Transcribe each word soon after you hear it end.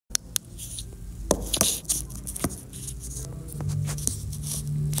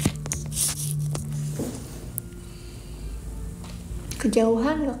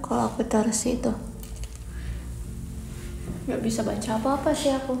Kejauhan gak kalau aku taruh situ? Gak bisa baca apa-apa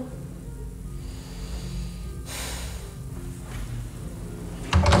sih aku.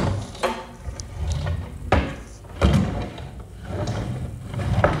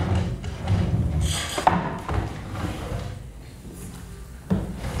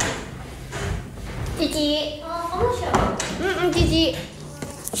 Cici. Oh, kamu siapa? Cici.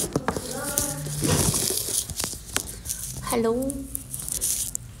 Halo.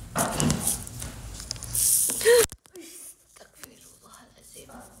 Astagfirullahaladzim.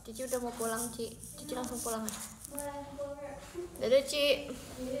 Cici udah mau pulang, Ci. Cici langsung pulang ya. Dadah, Ci.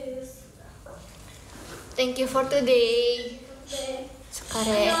 Thank you for today.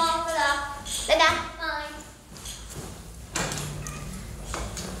 Sekarang. Dadah.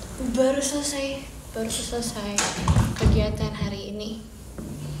 Baru selesai kegiatan hari ini.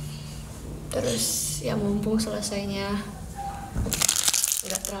 Terus ya mumpung selesainya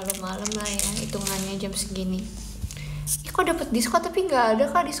nggak terlalu malam lah ya, hitungannya jam segini. Kok dapet diskon tapi nggak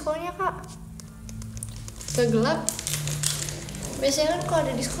ada kak diskonnya kak. Gelap. Biasanya kan kalau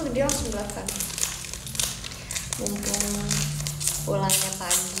ada diskon dia langsung gelap kan. Mumpung pulangnya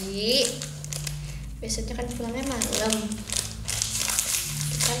pagi, biasanya kan pulangnya malam.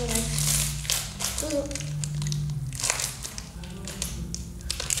 Kita live dulu.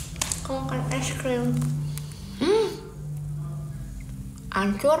 Kau makan es krim.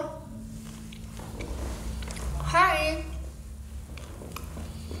 Hancur. Hai.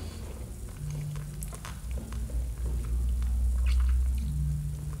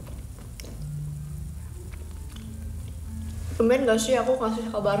 Tumben gak sih aku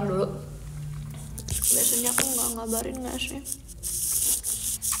kasih kabar dulu? Biasanya aku gak ngabarin gak sih?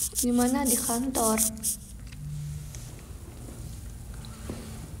 Gimana di kantor?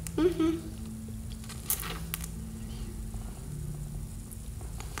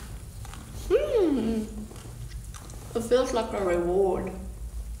 It feels like a reward.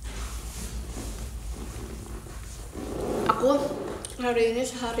 Aku hari ini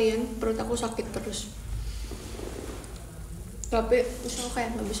seharian perut aku sakit terus. Tapi misalnya kayak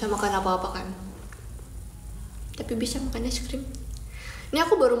nggak bisa makan apa-apa kan. Tapi bisa makan es krim. Ini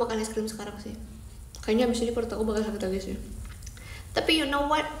aku baru makan es krim sekarang sih. Kayaknya abis ini perut aku bakal sakit lagi sih. Tapi you know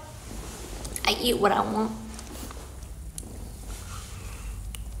what? I eat what I want.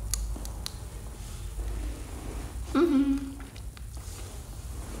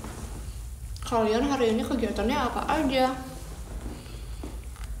 Kalian hari ini kegiatannya apa aja?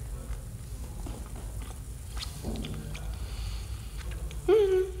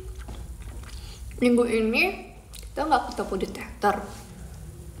 Minggu ini kita nggak ketemu di teater,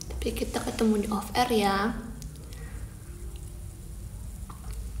 tapi kita ketemu di off air ya.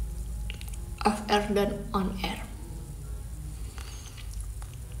 Off air dan on air.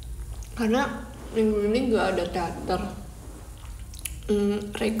 Karena minggu ini nggak ada teater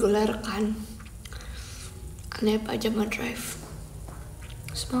reguler kan. Aneh pajama drive.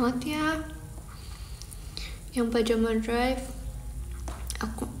 Semangat ya. Yang pajama drive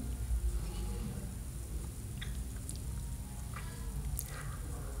aku.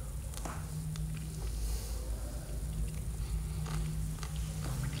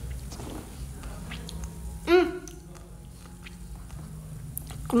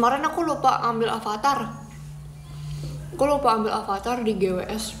 Kemarin aku lupa ambil avatar. Aku lupa ambil avatar di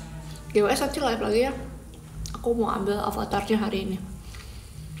GWS. GWS nanti live lagi ya. Aku mau ambil avatarnya hari ini.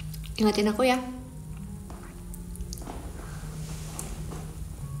 Ingatin aku ya.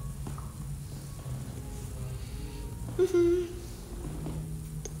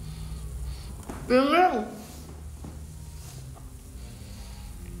 Bingung.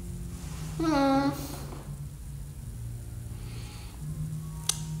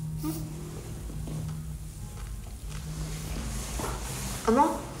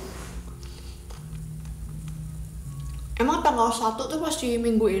 Emang tanggal 1 tuh pasti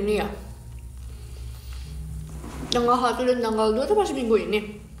minggu ini ya? Tanggal 1 dan tanggal 2 tuh pasti minggu ini?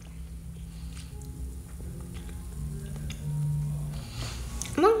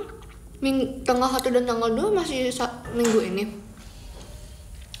 Emang tanggal 1 dan tanggal 2 masih minggu ini?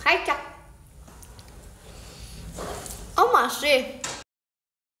 Hai Cak. Oh masih?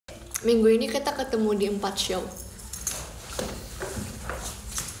 Minggu ini kita ketemu di 4 show.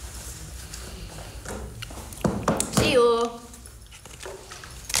 See you.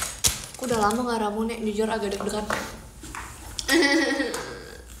 Aku udah lama gak ramu nih, jujur agak deg-degan.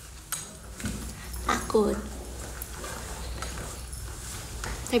 Takut.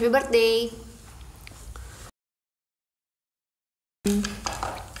 Happy birthday.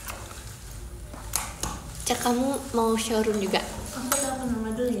 Cak, kamu mau showroom juga? Aku telepon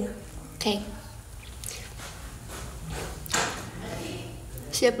mama dulu ya. Oke.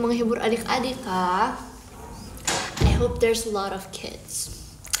 Siap menghibur adik-adik kah? I hope there's a lot of kids.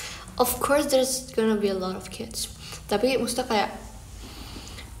 Of course there's gonna be a lot of kids. Tapi maksudnya kayak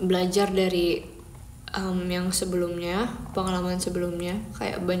belajar dari yang sebelumnya, pengalaman sebelumnya,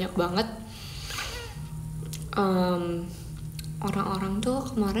 kayak banyak banget orang-orang tuh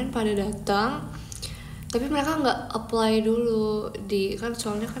kemarin pada datang, tapi mereka nggak apply dulu di kan,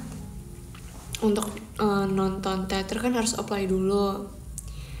 soalnya kan untuk nonton teater kan harus apply dulu.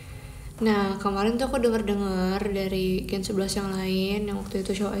 Nah kemarin tuh aku dengar dari Gen 11 yang lain yang waktu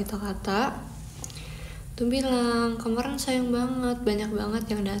itu show Aita Kata tuh bilang kemarin sayang banget, banyak banget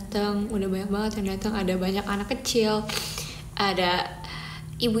yang datang, udah banyak banget yang datang, ada banyak anak kecil, ada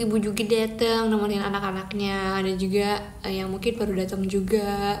ibu-ibu juga datang nemenin anak-anaknya, ada juga yang mungkin baru datang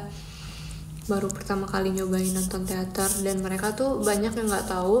juga, baru pertama kali nyobain nonton teater, dan mereka tuh banyak yang nggak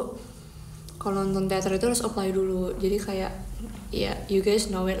tahu kalau nonton teater itu harus apply dulu. Jadi kayak ya you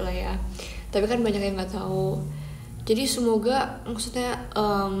guys know it lah ya, tapi kan banyak yang nggak tahu. Jadi semoga maksudnya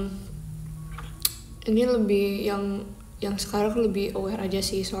ini lebih yang sekarang lebih aware aja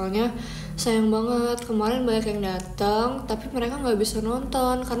sih, soalnya sayang banget kemarin banyak yang datang tapi mereka nggak bisa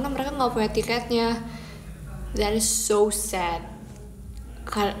nonton karena mereka nggak punya tiketnya. That is so sad.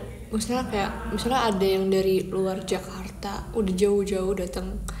 Misalnya ada yang dari luar Jakarta udah jauh-jauh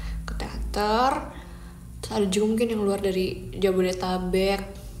datang ke teater, terus ada juga mungkin yang luar dari Jabodetabek,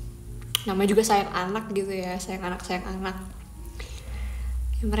 namanya juga sayang anak gitu ya, sayang anak ya,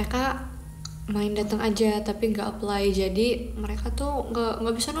 mereka main datang aja tapi nggak apply, jadi mereka tuh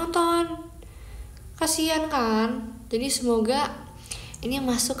nggak bisa nonton, kasian kan. Jadi semoga ini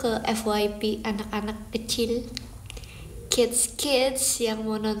masuk ke FYP anak-anak kecil, kids yang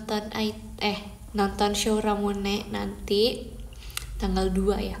mau nonton nonton Showroom nanti tanggal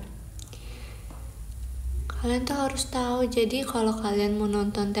 2 ya. Kalian tuh harus tahu, jadi kalau kalian mau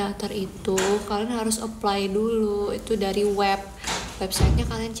nonton teater itu kalian harus apply dulu, itu dari websitenya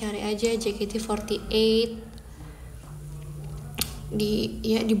kalian cari aja JKT48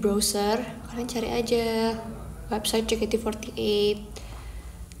 di browser, kalian cari aja website JKT48,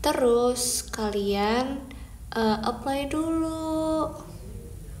 terus kalian apply dulu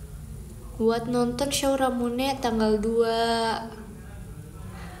buat nonton Showroom tanggal 2.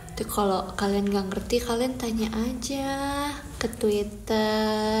 Kalau kalian nggak ngerti kalian tanya aja ke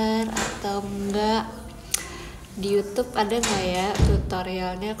Twitter atau enggak di YouTube, ada nggak ya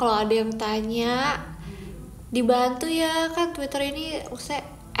tutorialnya. Kalau ada yang tanya dibantu ya, kan Twitter ini maksudnya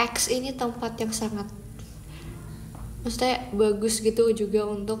X ini tempat yang sangat maksudnya bagus gitu juga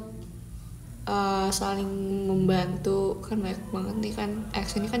untuk saling membantu, kan banyak banget nih kan,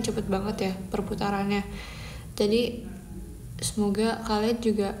 X ini kan cepet banget ya perputarannya. Jadi semoga kalian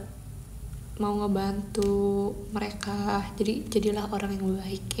juga mau ngebantu mereka, jadi jadilah orang yang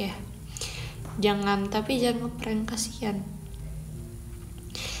baik ya. Jangan ngeprank, kasihan.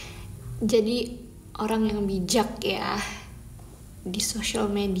 Jadi orang yang bijak ya di sosial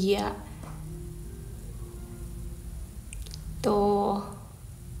media tuh,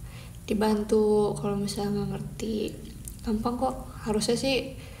 dibantu kalau misalnya nggak ngerti. Gampang kok, harusnya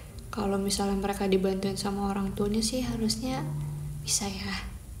sih kalau misalnya mereka dibantuin sama orang tuanya sih harusnya bisa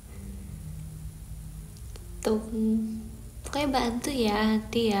ya. Tuh pokoknya bantu ya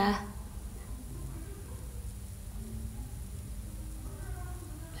nanti ya,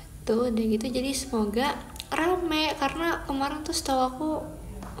 bantu udah gitu. Jadi semoga rame, karena kemarin tuh setahu aku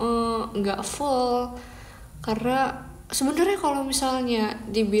nggak full, karena sebenarnya kalau misalnya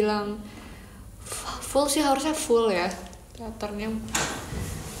dibilang full sih harusnya full ya teaternya,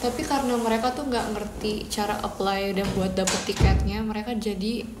 tapi karena mereka tuh nggak ngerti cara apply dan buat dapet tiketnya, mereka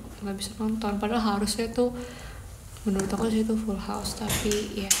jadi nggak bisa nonton. Padahal harusnya tuh menurut aku sih itu full house, tapi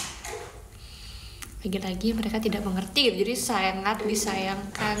ya lagi-lagi mereka tidak mengerti gitu. Jadi sangat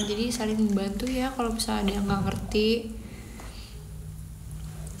disayangkan, jadi saling membantu ya kalau misalnya ada yang nggak ngerti.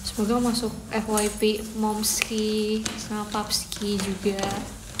 Semoga masuk FYP momski sama papski juga,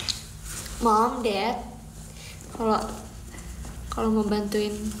 mom dad, kalau mau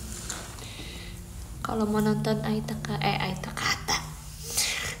bantuin, kalau mau nonton Aita Kata,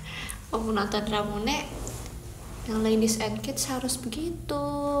 mau nonton Ramune yang ladies and kids harus begitu.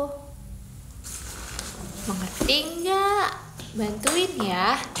 Mengerti nggak? Bantuin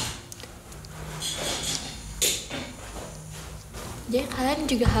ya. Jadi kalian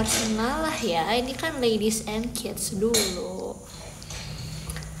juga harus mengalah ya, ini kan ladies and kids dulu.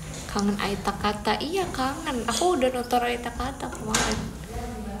 Kangen Aita Kata? Iya kangen, aku udah nonton Aita Kata kemarin.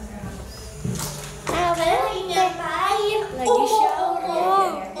 Nah, padahal lagi ngapain? lagi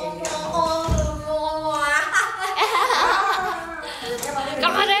showroom.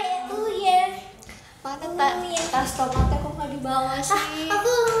 Kamu deh. Oh iya. Mana tas tomatnya kok nggak dibawa sih?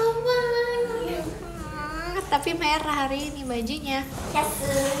 Aku lupa. Tapi merah hari ini bajunya. Yes.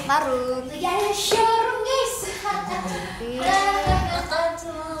 Marun. Ya showroom guys.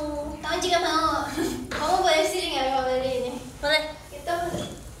 Kamu juga mau? Kamu boleh sini nggak kalau dari ini? Boleh. Itu.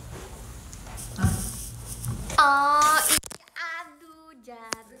 Oh, aduh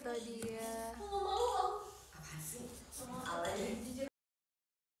jatuh dia. Kamu mau?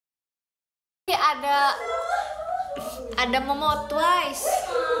 Ada Momo Twice.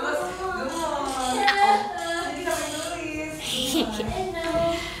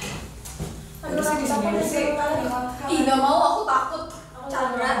 Ih, nggak mau, aku takut.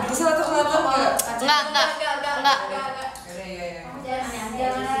 Chandra. Bisa satu-satu Enggak.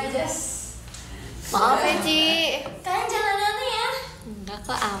 Jangan aja. Maaf ya, Ci. Kalian jangan aneh ya. Enggak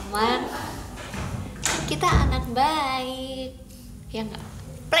kok, aman. Kita anak baik. Ya enggak?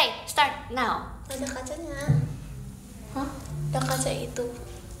 Play, start now. Ada kacanya. Hah? Ada kaca itu.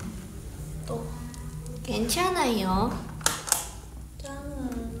 Tuh. 괜찮아요.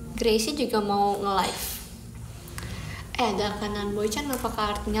 Jangan. Gracie juga mau nge-live. Ada kanan bocan,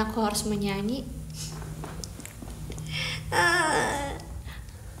 apakah artinya aku harus menyanyi?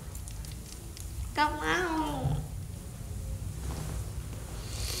 Gak mau.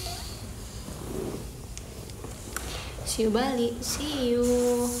 See you Bali, see you.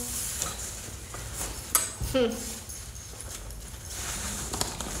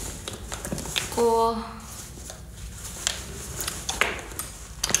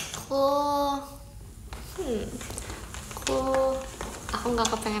 Aku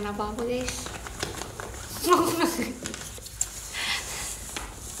nggak kepengen apa-apa guys.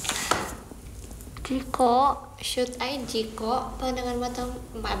 Jiko, shoot I Jiko, pandangan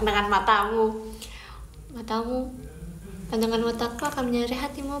matamu, pandangan mataku akan menyeri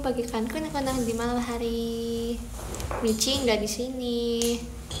hatimu bagikanku kenang di malam hari. Michi nggak di sini.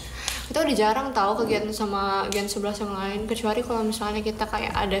 Kita udah jarang tahu kegiatan sama Gen 11 yang lain, kecuali kalau misalnya kita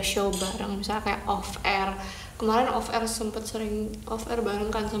kayak ada show bareng, misalnya kayak off air. Kemarin off air sempet sering off air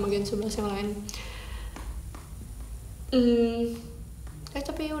bareng kan sama Gen 11 yang lain.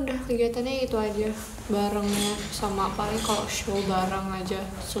 Tapi udah kegiatannya itu aja barengnya, sama paling kalau show bareng aja.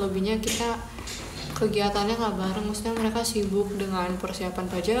 Selebihnya kita kegiatannya nggak bareng, maksudnya mereka sibuk dengan persiapan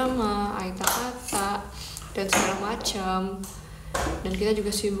pajama, aita kata, dan segala macam. Dan kita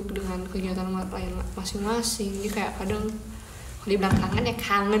juga sibuk dengan kegiatan lain masing-masing. Jadi kayak kadang kalau dibilang kangen ya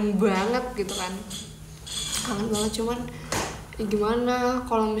kangen banget gitu kan, kangen banget. Cuman ya gimana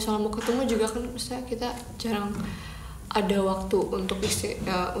kalau misalnya mau ketemu juga kan misalnya kita jarang ada waktu untuk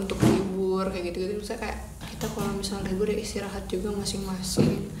untuk libur kayak gitu-gitu. Misalnya kayak kita kalau misalnya libur ya istirahat juga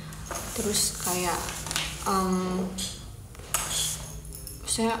masing-masing. Terus kayak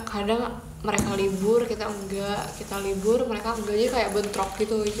misalnya kadang mereka libur kita enggak, kita libur mereka enggak, jadi kayak bentrok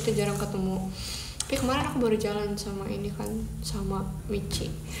gitu, kita jarang ketemu. Tapi kemarin aku baru jalan sama ini kan, sama Michi,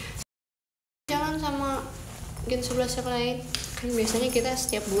 jalan sama Gen 11 yang lain kan. Biasanya kita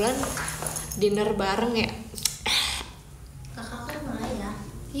setiap bulan dinner bareng ya. Kakakku mulai ya.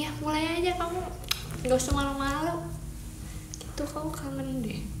 Iya mulai aja, kamu nggak usah malu-malu gitu. Kamu kangen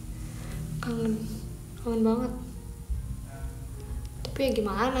deh, kangen banget. Tapi ya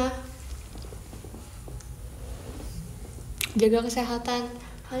gimana, jaga kesehatan.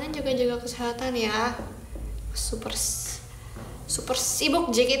 Kalian juga jaga kesehatan ya. Super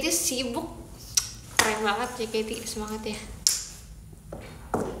sibuk, JKT sibuk, keren banget JKT, semangat ya.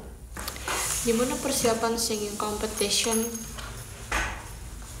 Gimana persiapan singing competition?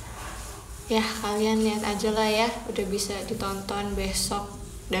 Ya kalian lihat aja lah ya, udah bisa ditonton besok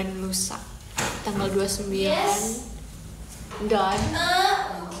dan lusa tanggal 29. Yes. Dan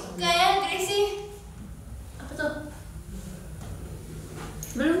Kayak Greasy. Apa tuh?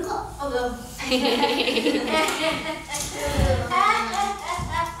 Belum kok. Oh belum.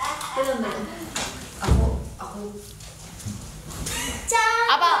 Belum. Aku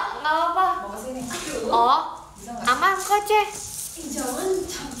apa? Nggak apa-apa. mau kesini. Oh, Bisa nggak? aman kok Ceh. Jangan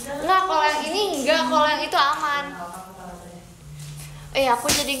Chandra. Nggak, kalau yang ini enggak, kalau yang itu aman. Aku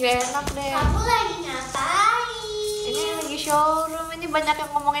jadi gak enak deh. Kamu lagi ngapain? Ini lagi showroom, ini banyak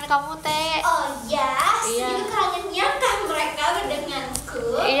yang ngomongin kamu Teh. Oh ya, Iya. itu kangennya mereka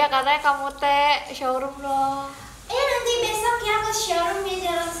mendenganku. Iya katanya kamu Teh showroom loh. Nanti besok ya ke showroom ya,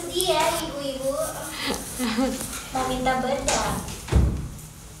 jangan sedih ya ibu-ibu. Mau minta bedak.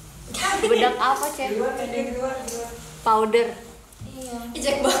 Bedak apa Ceh? Di luar. Powder. Iya. Iya.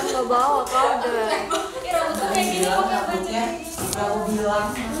 Ijek banget. Nggak bawa kau udah. Ya rambutku kayak gini kok kayak baju. Kamu bilang.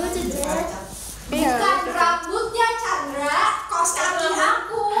 Lucu deh. Iya. Bukan rambutnya Chandra, kaos kaki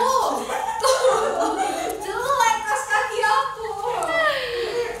aku. Jelek kaos kaki aku.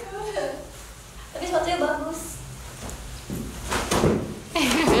 Tapi sepatunya bagus.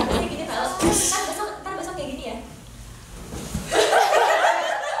 Kayak gini tau. Ntar besok kayak gini ya.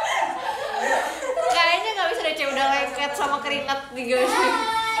 Kayaknya nggak bisa deh, udah lengket sama keringat di garis.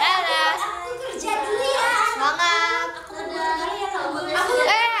 Dadah. Aku kerja dulu ya. Semangat. Aku dulu ya kalau gue.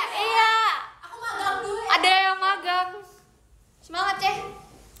 Iya. Aku magang dulu ya. Ada yang magang. Semangat Ceh.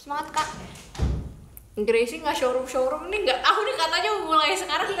 Semangat Kak. Gracie nggak showroom ini nggak tahu nih, katanya mau mulai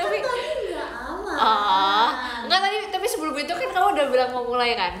sekarang tapi. Enggak aman. Nggak tapi sebelum itu kan kamu udah bilang mau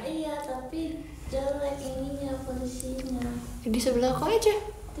mulai kan? Iya, tapi jelek ininya posisinya. Di sebelah kau aja.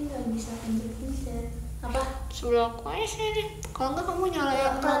 Tapi nggak bisa pencet. Apa? Sebelah kau aja sih. Kalau nggak kamu nyalain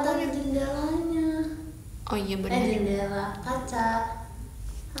Kelihatan lampunya. jendelanya. Oh iya benar. Jendela kaca.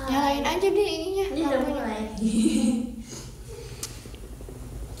 Nyalain aja deh ininya. Ini udah lampunya. mulai.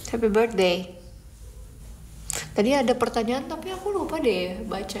 Happy birthday. Tadi ada pertanyaan tapi aku lupa deh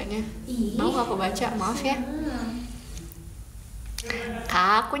bacanya. Mau nggak aku baca? Maaf ya.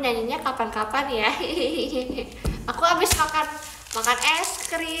 Kak, aku nyanyinya kapan-kapan ya. Aku habis makan es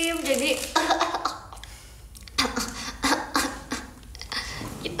krim jadi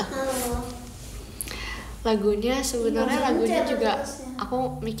gitu. Halo. Lagunya sebenarnya lagunya Iya, juga bagusnya. aku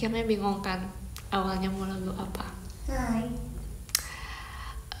mikirnya bingung kan awalnya mau lagu apa. Hai.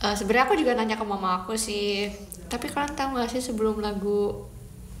 Sebenarnya aku juga nanya ke mama aku sih, tapi kalian tahu gak sih sebelum lagu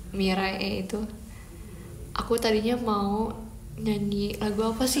Mirai itu aku tadinya mau nyanyi lagu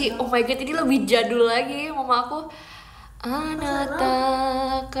apa sih? Oh my god, ini lebih jadul lagi. Mama aku Anata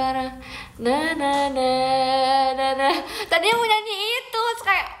kara na na na na na. Tadinya mau nyanyi itu terus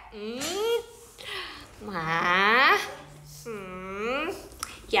kayak mah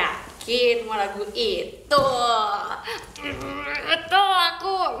yakin mau lagu itu itu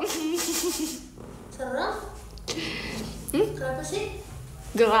aku Serem? Kenapa sih?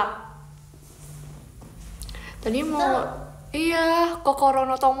 gelap. Tadi mau iya Kokoro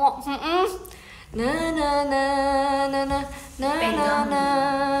no Tomo. Na na na na na na na na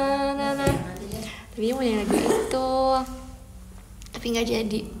na na. Tadi mau nyanyi lagu itu tapi nggak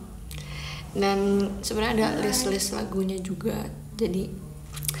jadi. Dan sebenarnya ada list lagunya juga. Jadi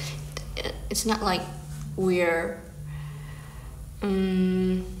it's not like we're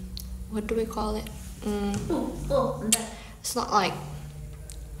what do we call it? Bentar. It's not like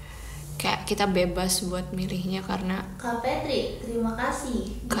kayak kita bebas buat milihnya karena Kak Petri, terima kasih.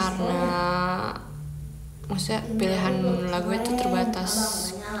 karena maksudnya pilihan lagu itu terbatas.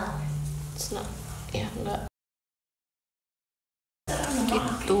 It's not, ya enggak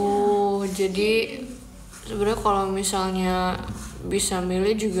gitu. Jadi sebenarnya kalau misalnya bisa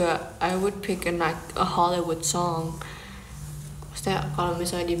milih juga I would pick a Hollywood song. Maksudnya kalau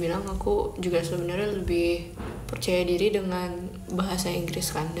misalnya dibilang aku juga sebenarnya lebih percaya diri dengan bahasa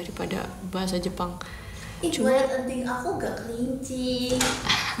Inggris kan daripada bahasa Jepang. Cuma penting aku gak kelinci.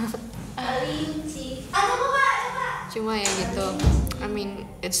 Kelinci. Ada coba. Cuma ya gitu. I mean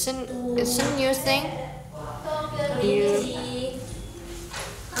it's a new thing. Kelinci.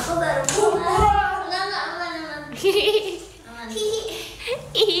 Aku baru pulang. Enggak aman.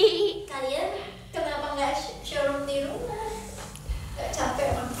 Kalian kenapa nggak showroom di rumah? Gak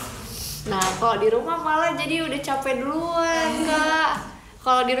capek emang. Nah kalau di rumah malah jadi udah capek duluan Kak.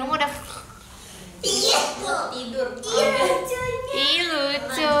 Kalau di rumah udah Iya tuh tidur. Iya lucunya. ih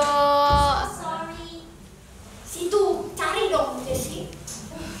lucu. Sorry. Situ cari dong Jessy.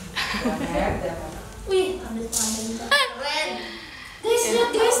 Wih, ambil pengambil keren. Guys, lihat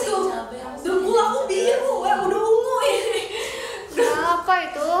guys tuh. Dengkul aku biru, udah ungu ini. Apa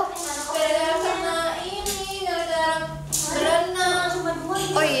itu? Gara-gara kena ini, gara-gara berenang.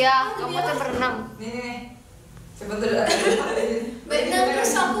 Oh iya, kamu tuh berenang. Nih. Sebentar. Berenang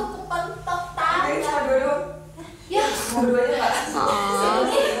terus aku kepentok tangga. Ya, Mau duanya Pak. Oh,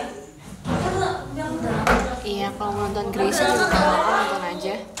 iya kalau mau nonton Greesel juga nggak apa-apa, nonton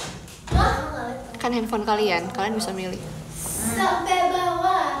aja. Kan handphone kalian bisa milih. Sampai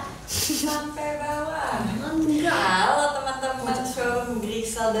bawah. Sampai bawah. Enggak. Halo teman-teman showroom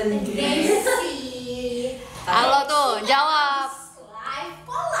Greesel dan Grace. Gracie. Halo tuh, jawab. Live.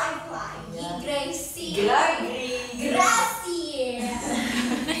 Gracie. Gracie. Gracie.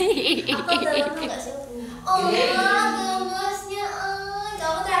 Aku udah lama gak sih? Oh, gemesnya.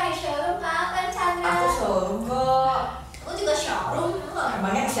 Kamu terakhir showroom kapan, Chandra? Aku showroom kok. Aku juga showroom kok.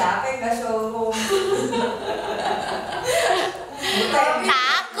 Emangnya siapa yang gak showroom?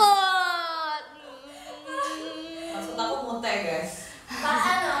 Takut. Maksud aku mute guys.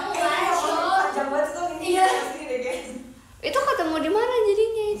 Apaan aku Panjang banget tuh ini. Iya. Sini deh guys. Itu ketemu di mana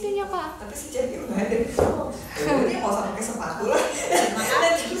jadinya itunya kak? Tapi si Jackie nggak ada. Dia mau sama pakai sepatu lah.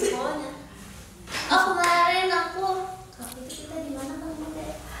 makasih di sekolahnya. Oh kemarin aku itu kita di mana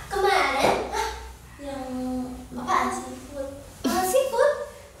kemarin? Kemarin yang apaan seafood? Seafood?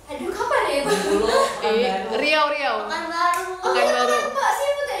 Aduh kapan ya? Dulu Riau. Makan baru. Makan baru. Pak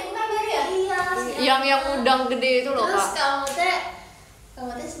seafood ya bukan baru ya? Iya. Yang udang gede itu loh Terus kak.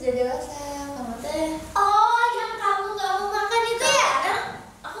 kamu teh sudah dewasa. Kamu teh. Oh yang kamu nggak mau makan itu ya?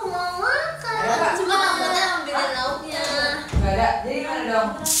 Aku mau makan. Ada, Kak? Cuma kamu teh ambilin lauknya. nggak ada. Jadi mana dong?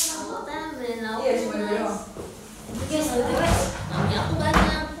 Kamu teh ambilin lauknya. Iya cuma dua doang. Namanya aku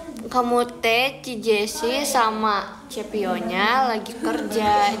banyak. Kamu teh Jessie sama Cepionya lagi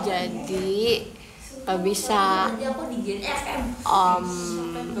kerja jadi nggak bisa Nanti aku di Gen FM.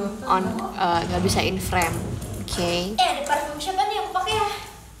 nggak bisa in frame, oke? Ada parfum siapa nih yang aku pakai ya?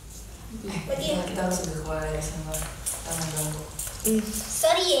 Kita harus udah keluar dari sana. Kita mengganggu.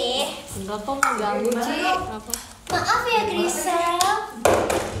 Sorry ya. Enggak kok mengganggu Ci, nggak apa? Maaf ya Greesel.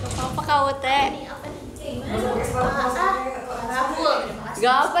 Apa kamu teh? Ini apa nih? Nggak usah pakai sepatu. Rahul.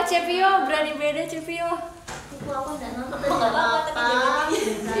 Gak apa Cepio, berani beda Cepio. Ibu aku nggak nonton nggak apa-apa.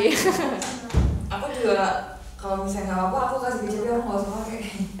 Iya. Aku juga kalau misalnya nggak apa-apa aku kasih ke Jackie orang nggak usah pakai.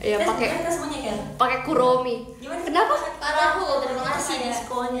 Ya pakai Kita semuanya kan? pakai kuromi. Kenapa? Rahul, terima kasih di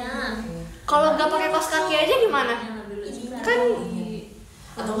sekolahnya. Kalau nggak pakai kaos kaki aja gimana? Kan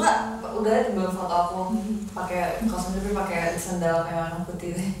Atau enggak udah timbul foto aku pakai kaos tapi pakai sandal kayak warna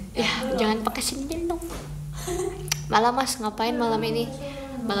putih deh. ya jangan pakai sendal dong. Malam mas ngapain malam ini?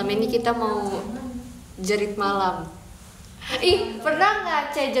 Malam ini kita mau jerit malam. Ih pernah nggak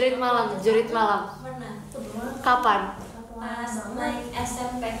Cek jerit malam? Jerit malam. Pernah. Kapan? Pas naik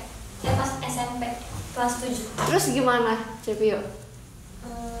SMP. Pas SMP kelas 7. Terus gimana Cepio?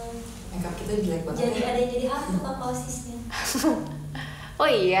 Makeup kita jelek banget. Jadi ada yang jadi hantu kakak osisnya. Oh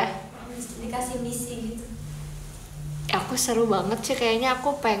iya. Dikasih misi gitu. Aku seru banget sih kayaknya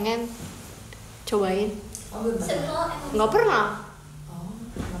aku pengen cobain. Oh belum. Seru emang. Nggak pernah. Oh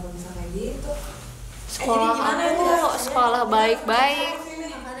kenapa bisa kayak gitu? Sekolah jadi gimana aku itu? sekolah baik-baik.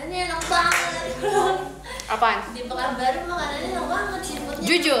 Makanannya enak banget. Apaan? Di Pekanbaru makanannya enak banget. Seafoodnya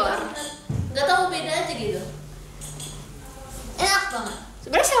Jujur. enak banget. Nggak tahu beda aja gitu. Enak banget.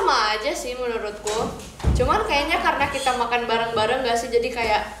 Sebenarnya sama aja sih menurutku. Cuman kayaknya karena kita makan bareng-bareng gak sih jadi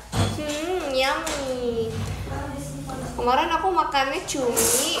kayak yummy. Kemarin aku makannya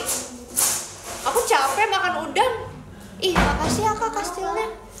cumi. Aku capek makan udang. Ih, makasih ya Kak kastilnya.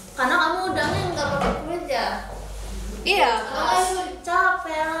 Karena kamu udangnya nggak pakai kulit ya. Iya. Aku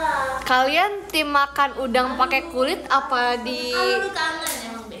capek lah. Kalian tim makan udang pakai kulit apa di Aku kangen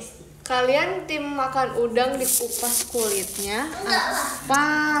emang bestie. Kalian tim makan udang dikupas kulitnya Enggak lah. apa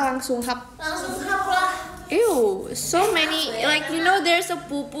langsung hap? Langsung hap lah. Ew, so many like you know there's a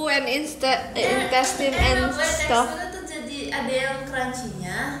pupu and intestine and stuff. Teksturnya tuh jadi ada yang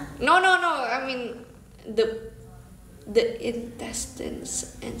crunchy-nya. No, I mean the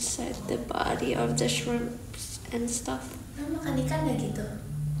intestines inside the body of the shrimps and stuff. Nah, makan ikan gak gitu?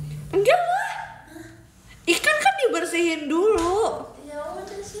 Enggak lah. Ikan kan dibersihin dulu. Ya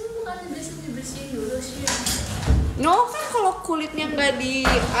udah sih, bukan dibersihin dulu sih. No, kan kalau kulitnya nggak di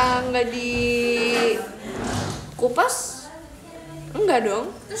kupas, enggak dong.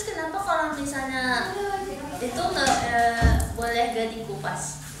 Terus kenapa kalau misalnya itu nggak boleh gak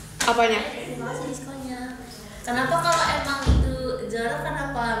dikupas? Apanya? Terima kasih diskonnya. Kenapa kalau emang itu jorok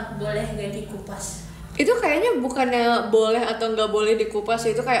kenapa boleh gak dikupas? Itu kayaknya bukannya boleh atau nggak boleh dikupas,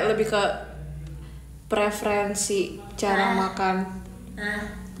 itu kayak lebih ke preferensi cara makan. Nah,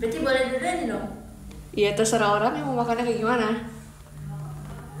 berarti boleh dua-duanya dong? Ya terserah orang yang mau makannya kayak gimana.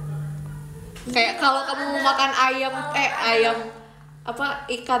 Kayak kalau kamu mau makan ayam apa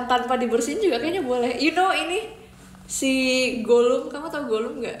ikan tanpa dibersihin juga kayaknya boleh. You know ini si Gollum, kamu tahu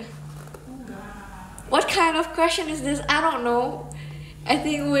Gollum nggak? What kind of question is this? I don't know. I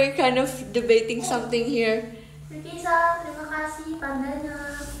think we're kind of debating something here. Bisa, terima kasih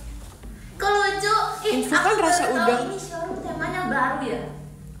pandanya. Kok lucu? Info kan rasa baru tahu udang. Ini showroom temanya baru ya?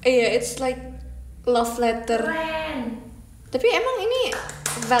 Iya, it's like love letter. Keren. Tapi emang ini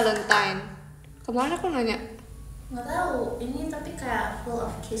Valentine. Kemarin aku nanya. Nggak tahu, ini tapi kayak full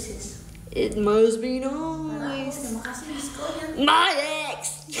of kisses. It must be Karena aku nice. terima kasih diskonnya. My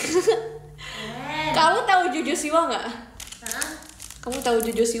ex. Keren. Kamu tahu Jojo Siwa nggak? Hah? Kamu tahu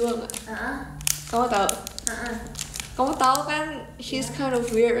Jojo Siwa nggak? Hah? Kamu tahu? Hah? Kamu tahu kan she's kind of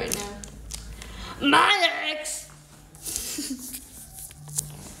weird right now. My ex.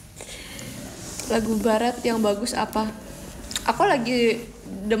 Lagu barat yang bagus apa? Aku lagi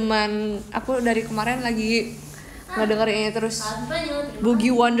demen, aku dari kemarin lagi ngedengerin ini terus.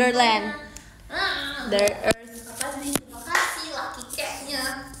 Boogie Wonderland. There Earth. Apa sih? Terima kasih Lucky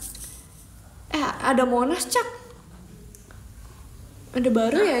Cat-nya. Ada Monas, Cak. Ada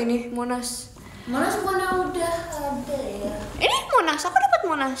baru ya ini Monas. Monas bukannya udah ada ya? Ini Monas, aku dapat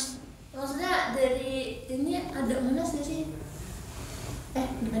Monas. Maksudnya dari ini ada Monas gak sih?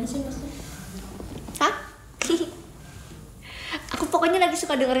 Gimana sih maksudnya? Hah? Aku pokoknya lagi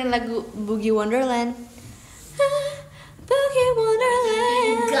suka dengerin lagu Boogie Wonderland. Boogie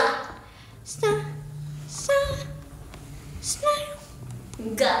Wonderland.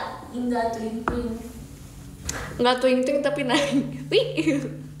 Enggak. Enggak twing-twing. Enggak twing-twing tapi naik. Wih.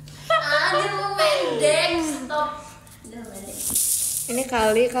 Dia mau main dance. Stop. Udah balik. Ini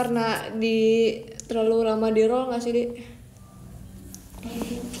kali karena terlalu lama di roll nggak sih, Di?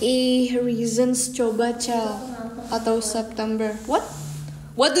 Reasons coba Cel atau September.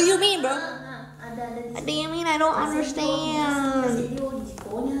 What do you mean, bro? Ada What do you mean? I don't understand.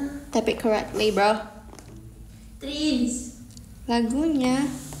 Type it correctly, bro. Trees. Lagunya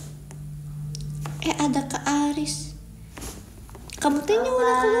ada Kak Aris. Kamu tanya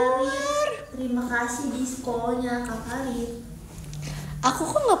udah keluar. Terima kasih diskonya Kak Karin. Aku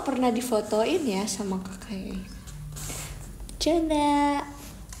kok nggak pernah difotoin ya sama kakaknya. Canda.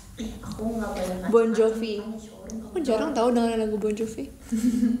 Aku nggak pernah. Bon Jovi. Aku jarang tahu dengerin lagu Bon Jovi.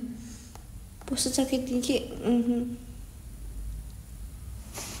 Pusat sakit gigi.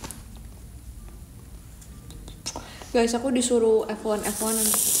 Guys, aku disuruh F1.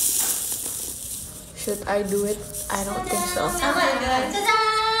 Should I do it? I don't think so.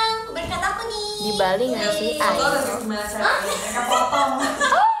 Cacang, berkat aku nih. Di Bali nggak sih? Foto udah gimana saya? Mereka potong.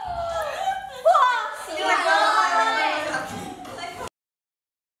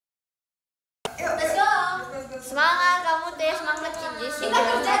 Let's go. Semangat kamu deh, semangat Cicis. Kita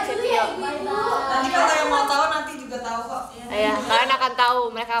kerja dulu ya, Ibu. Nanti kalau yang mau tahu nanti juga tahu kok. Ya, kalian akan tahu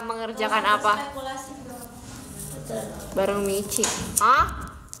mereka mengerjakan apa. Spekulasi bro. Bareng Michi. Hah?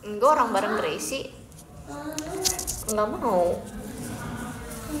 Enggak, orang bareng Gracie. Enggak mau.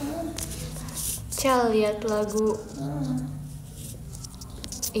 Cel, lihat lagu.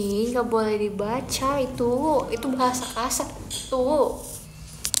 Ih, nggak boleh dibaca itu bahasa kasar tuh.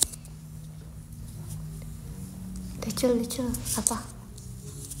 Decel, apa?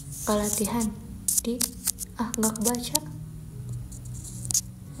 Gak latihan nggak kebaca.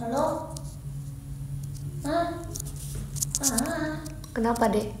 Halo. Kenapa,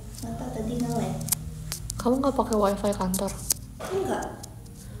 Dek? Kenapa tadi nge-lag? Kamu nggak pakai wifi kantor? Enggak.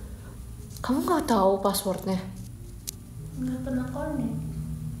 Kamu nggak tahu passwordnya? Enggak pernah connect.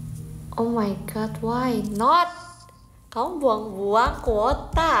 Oh my god, why not? Kamu buang-buang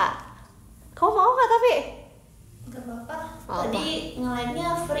kuota. Kamu mau nggak tapi? Enggak apa-apa. Apa? Tadi nge-lag-nya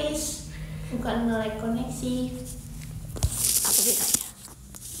freeze, bukan nge-lag koneksi. Apa bedanya?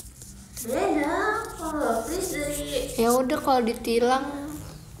 Beda. Kalau freeze dari Ya udah, kalau ditilang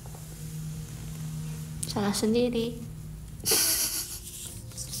salah sendiri.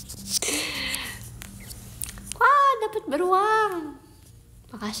 Wah, dapat beruang.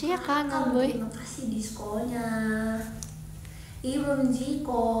 Makasih ya kanan, boy. Terima kasih diskonya. Ih, belum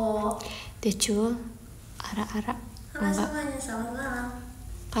jiko. Decul, ara-ara. Enggak. Semuanya selamat malam.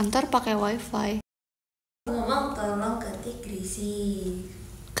 Kantor pakai wifi. Ngomong tolong ketik Greasel.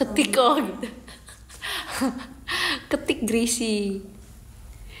 Ketik gitu. Ketik Greasel.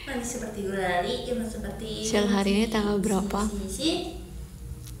 Manis seperti gulali, imut seperti. Siang hari ini tanggal berapa?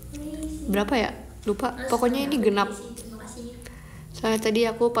 Berapa ya? Lupa. Pokoknya ini genap. Terima kasih. Soalnya tadi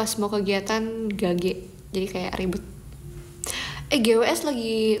aku pas mau kegiatan gage, jadi kayak ribet. GWS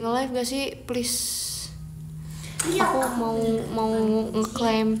lagi nge-live gak sih? Please. Iya, Aku mau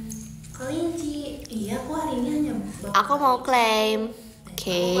ngeklaim. Kelinci. Iya, aku hari ini hanya Aku mau klaim.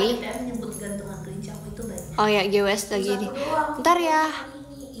 Oke. Aku nyebut gantungan kelinci aku itu banyak. Oh ya, GWS lagi nih. Ntar ya.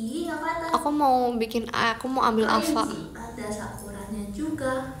 Iya, nggak Aku mau ambil Ava. Ada sakuranya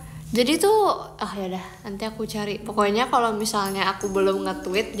juga. Jadi tuh, ya udah, nanti aku cari. Pokoknya kalau misalnya aku belum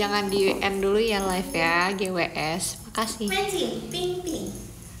nge-tweet, jangan di end dulu ya live ya, GWS. Makasih. Matching, pink.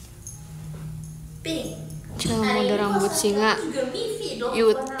 Cuma mode rambut singa.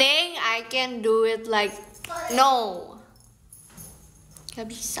 You think I can do it like no? Gak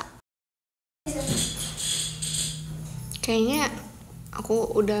bisa. Kayaknya aku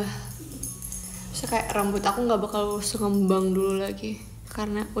udah kayak rambut aku nggak bakal ngembang dulu lagi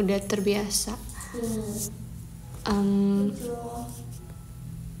karena udah terbiasa.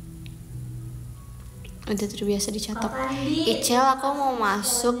 Udah terbiasa dicatat. Novaldy. Icel, aku mau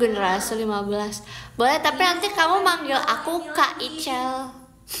masuk generasi 15. Boleh, tapi nanti kamu manggil aku Kak Icel.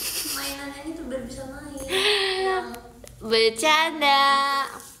 Mainannya ini tuh biar bisa main. Yang Bercanda.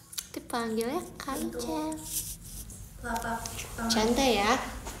 Dipanggilnya Kak Icel. lapak Canda ya.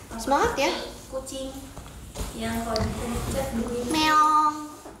 Semangat ya. kucing yang kalau dipencet bunyi Meong.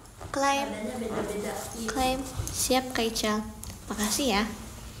 Klaim. badannya beda-beda. Klaim. Siap Kak Icel. Makasih ya.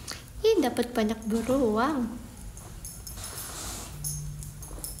 Ih, dapat banyak beruang.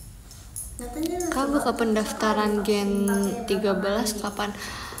 Katanya Kamu buka pendaftaran Gen 13 kapan?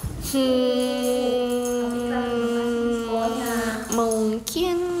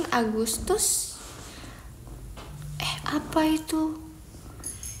 Mungkin Agustus. Apa itu?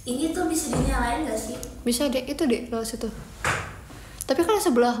 ini tuh bisa dinyalain gak sih? Bisa deh, itu deh lewat situ. Tapi kan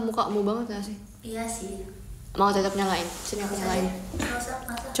sebelah mukamu banget gak sih? Iya sih. Mau tetap nyalain? Sini aku nyalain. Nggak usah.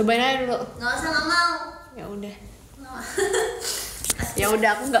 Cobain aja dulu. Nggak usah, nggak mau. Ya udah. Nggak mau. Ya udah,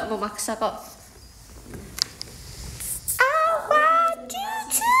 aku nggak memaksa kok. Apa?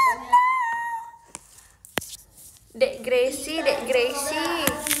 Dek Gracie, Dek Gracie.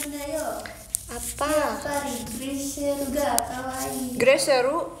 Apa? Greesel ga kawaii. Grace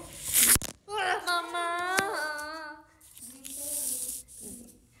seru. Wah, mama.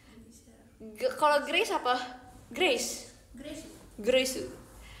 Kalau Grace apa? Grace. Grace.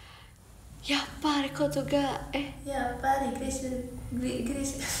 Ya pare koto ga Ya pari Greesel.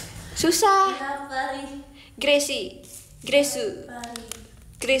 susah. Ya pari. Gracie. Grace. Pari.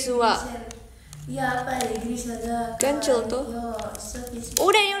 Grace wa. Ya pari Greesel ga. Gancel tuh. Yo, suki.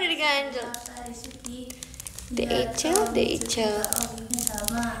 Udah ini udah diganjel. Pari suki. Dicel. Oh, ini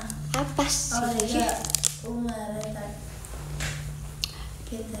sama. Apa Oh, sih? ya. Umaretan.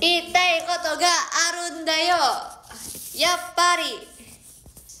 Kita. Itai koto ga arunda yo. Yappari.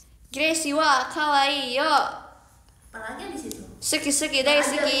 Gracie wa kawaii yo. Apalagi di situ. Suki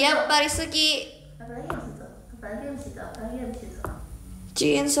daisuki, yappari suki. Apalagi di situ. Apalagi di situ.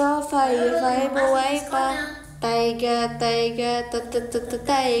 Jinso fire boy pa. Taiga taiga capek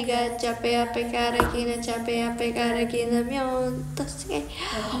kara kina myontos ke.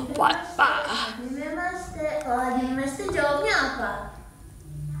 Papa. Hajimemashite. Kalau hajimemashite jawabnya apa?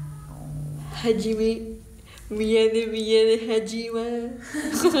 Hajime miyane hajima.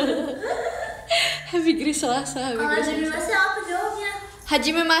 Happy Grease Selasa. Happy Kalau Grease Selasa. hajimemashite apa jawabnya?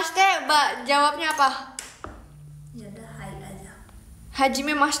 Hajime Maste, Mbak, jawabnya apa? Ya udah, hai aja.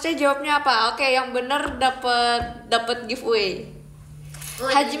 Hajime Maste jawabnya apa? Oke, yang bener dapat giveaway. Oh,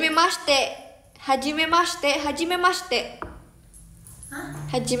 Hajime Maste. Hah?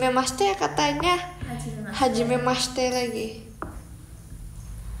 Hajime Maste katanya Hajimemashite. Hajime Maste lagi.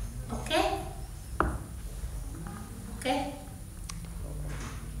 Oke.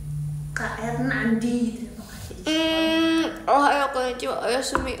 Kak Ernandi, terima kasih. Ohayo konnichiwa,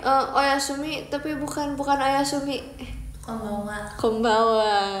 oyasumi, tapi bukan oyasumi.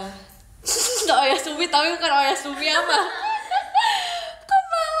 Konbawa. Nggak oyasumi, tapi bukan oyasumi apa?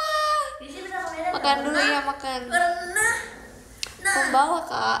 Konbawa. Di sini bisa komentar. Makan dulu ya, makan. Pernah. Nah. Konbawa,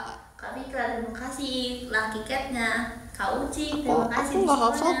 Kak. Kak Mika, terima kasih. Lucky Cat-nya. Kak Uci, Aku terima kasih. nggak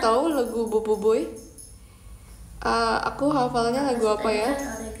hafal tahu lagu Bobo Boy. Aku hafalnya lagu apa ya?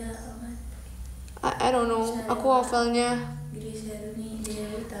 I don't know. Aku hafalnya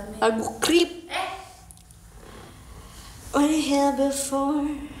lagu Creep. When you here before,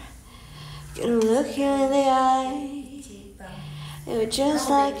 gonna look you in the eye. You're just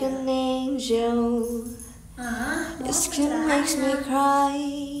like an angel. Your skin makes me cry.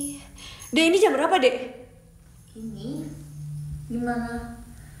 Dek, ini jam berapa, Dek? Ini gimana?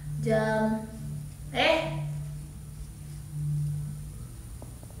 Jam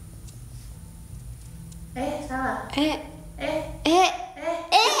salah. Adi,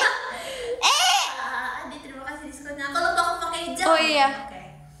 terima kasih diskonnya. Aku lupa aku pakai jam. Oh iya. Oke.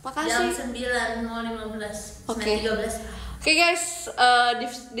 Makasih. Jam 9.015. Oke. 9.13. Oke guys,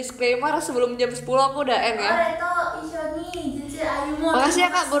 disclaimer sebelum jam 10 aku udah end ya. Itu Ishoni, Jinji Ayumo. Makasih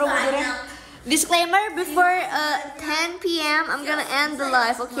ya Kak Borobudur-nya. Disclaimer before 10 p.m. I'm gonna end the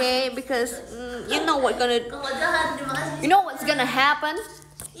live, okay? Because you know what's gonna happen.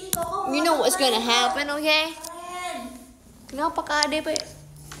 You know what's gonna happen, okay? Kenapa Kak Ade, Pe?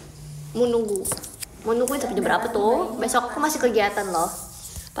 Mau nunggu tapi jam berapa tuh? Besok aku masih kegiatan loh.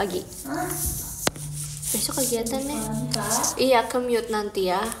 Pagi. Besok kegiatan nih. Iya, commute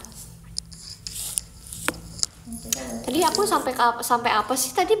nanti ya. Tadi aku sampai apa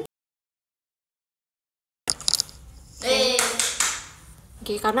sih tadi?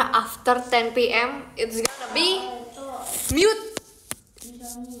 Oke, karena after 10 p.m. it's gonna be mute.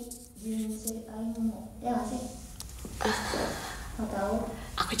 Xiaomi diceritain ya nggak sih? Nggak tahu.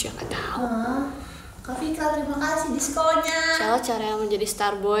 Aku juga nggak tahu. Kak Fika, terima kasih diskonnya. Cara yang menjadi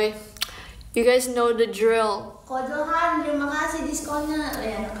star boy. You guys know the drill. Ko Johan, terima kasih diskonnya.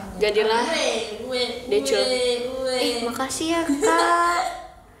 Jadilah Decul. Makasih ya kak.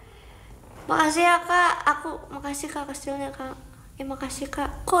 Makasih ya kak. Makasih kak kastilnya kak. Makasih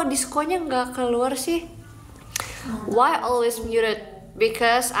kak. Kok diskonnya nggak keluar sih? Why always muted?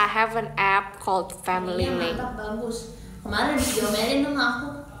 Because I have an app called Family Link. Mantap, bagus. Kemarin diomelin sama aku.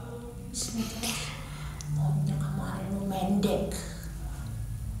 Maunya kemarin lu mendek.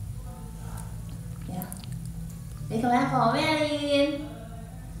 Ya. Jadi kemarin aku omelin.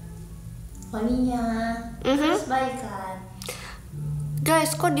 Poninya. Terus baik kan.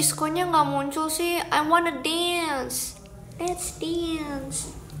 Guys, kok diskonnya nggak muncul sih? I wanna dance. Let's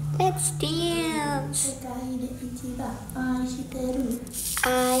dance. Let's dance.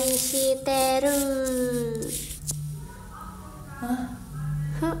 Aishiteru. Hah?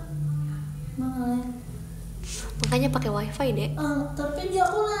 Huh? Makanya pakai wifi deh. Tapi dia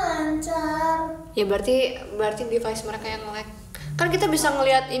aku lancar. Ya berarti device mereka yang lag. Kan kita bisa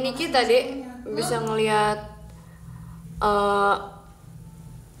ngelihat ini kita deh. Bisa ngelihat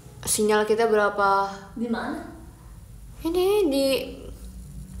sinyal kita berapa. Di mana? Ini di.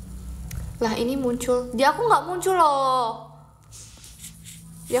 Lah ini muncul. Di aku nggak muncul loh.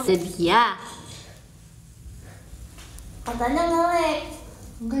 Jadi ya. Katanya nge-lag.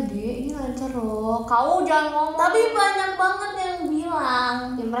 Enggak deh, ini lancar loh. Kau jangan ngomong. Tapi banyak banget yang bilang.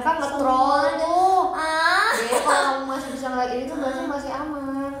 Ya mereka nge-troll tuh. Deh, kalau kamu masih bisa ngeliat ini tuh berarti masih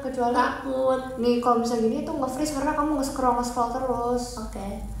aman. Kecuali Takut. nih kalau bisa gini tuh nge-freeze karena kamu nge-scroll terus. Oke.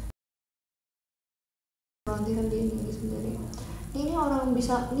 Nanti kan dia ini sendiri. Ini orang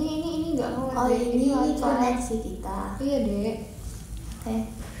bisa. Ini nggak ngeliat. Oh deh. ini lancar. koneksi kita. Iya deh. Oke.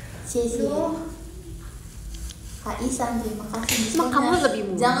 Cie-cie. Kak Isan, terima kasih. Emang kamu lebih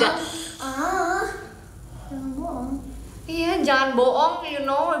muda. Jangan bohong. Iya, jangan bohong, you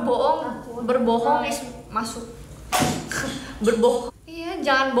know, bohong. Berbohong is masuk. Berbohong. Iya,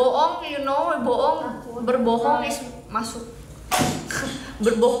 jangan bohong, you know, bohong. Berbohong is masuk.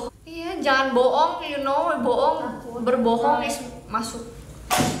 Berbohong. Iya, jangan bohong, you know, bohong. Berbohong is masuk.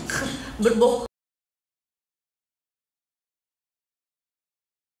 Berbohong.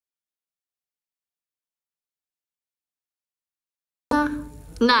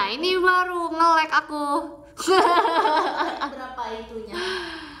 Nah, ini baru nge-lag aku. Berapa itunya?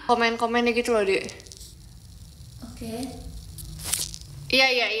 Komen-komennya gitu loh, Dek. Oke.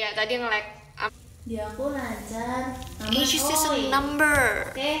 Iya, tadi nge-lag. Dia aku lancar. It's just a number.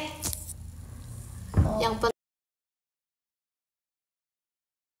 Oke. Yang penting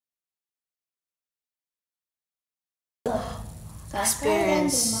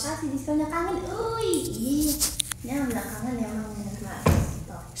experience. Terima kasih diskonnya kangen. Ini belakangan ya emang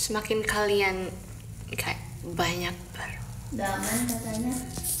Semakin kalian kayak banyak udah aman katanya.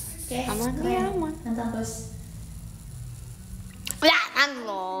 Oke. Aman ya, aman. Nonton terus. Jangan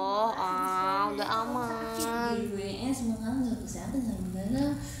loh. Udah aman. Di semua kan udah kesehatan sama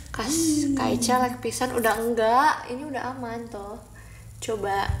Kaica like pisan udah enggak. Ini udah aman toh.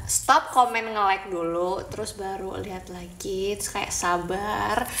 Coba stop komen nge-like dulu, terus baru lihat lagi, terus kayak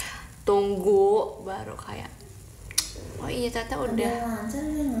sabar, tunggu, baru kayak oh iya ternyata udah. Lancar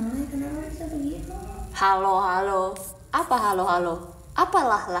udah nolai, kenapa bisa begitu? Halo. Apa halo?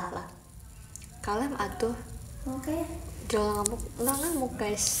 Apalah lah. Kalem atuh. Oke. Jangan ngamuk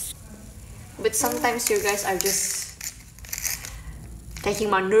guys. But sometimes you guys are just taking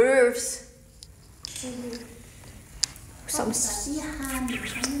my nerves. Kasihan.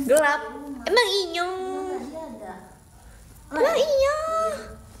 Gelap. Emang iya? Emang iya?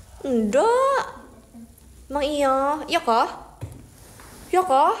 Enggak. Emang iya? Ya kah?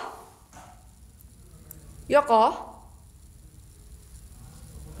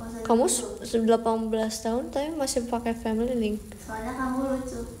 Kamu 18 tahun tapi masih pakai family link. Soalnya kamu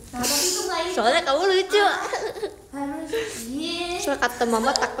lucu. Nah, tapi itu nggak itu. Soalnya kamu lucu. Harus. Soalnya kata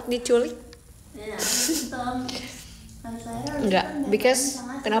mama takut diculik. Ya, Enggak, because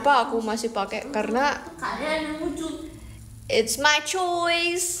kenapa aku masih pakai? Karena kalian yang lucu. it's my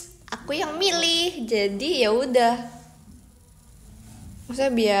choice. Aku yang milih. Jadi ya udah.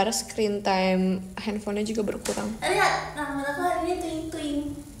 Maksudnya biar screen time handphonenya juga berkurang. Lihat, nama aku hari ini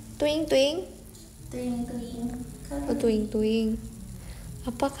tuing. Tuing. Oh, tuing.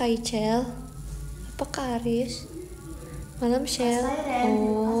 Apa Kaicel? Apa Karis? Malam Shell.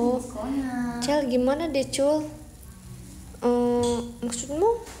 Oh. Cel gimana deh Cul? Maksudmu?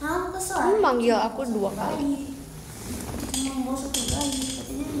 Kesel. Kamu manggil aku 2 kali. Mau 1 kali.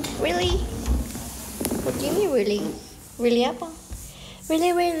 Really? What do you mean really? Really apa?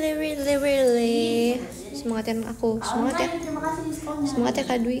 Really. Semangatin aku, semangat ya. Terima kasih diskonnya. Semangat ya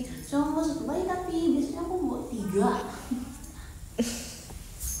Kak Dwi. Cuma mau 1 bayi tapi biasanya aku bawa 3.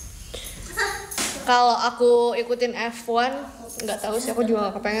 Kalau aku ikutin F1, nggak tahu sih, aku juga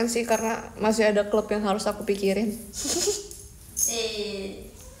gak kepengen sih karena masih ada klub yang harus aku pikirin.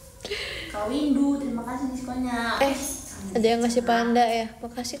 Kak Windu, terima kasih diskonnya. Ada yang ngasih panda ya?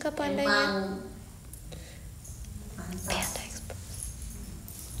 Makasih Kak pandanya. Emang. Mantap.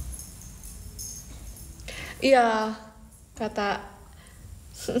 Iya, kata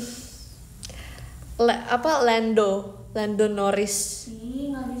Lando Norris.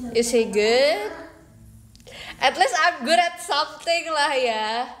 Is he good? At least I'm good at something lah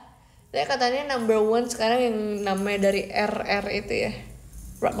ya. Dia katanya number 1 sekarang yang namanya dari RR itu ya,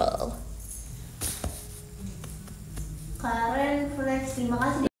 Rebel. Karen Flex, terima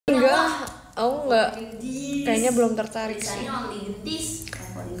kasih. Enggak, aku enggak. Kayaknya belum tertarik sih.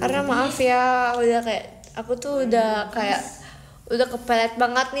 Karena maaf ya, aku tuh udah kepelet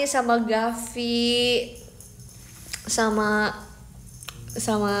banget nih sama Gavi, sama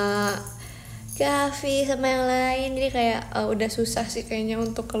yang lain. Jadi kayak udah susah sih kayaknya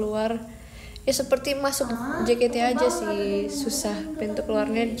untuk keluar. Ya seperti masuk JKT aja sih, susah. Pintu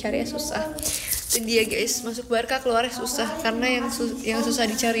keluarnya dicari susah. Itu dia guys, masuk Barca keluarnya susah karena yang susah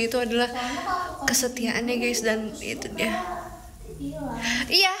dicari itu adalah kesetiaannya guys, dan itu dia.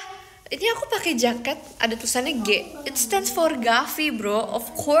 Iya, ini aku pakai jaket ada tulisannya G. It stands for Gavi bro,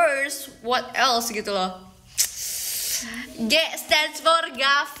 of course. What else gitu loh. G stands for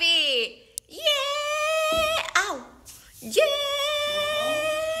Gavi. Yeah, ow, yeah.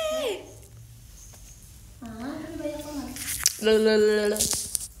 Lo.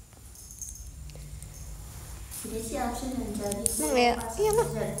 Emang ya? Iya mah.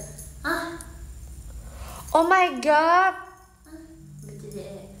 Oh my god.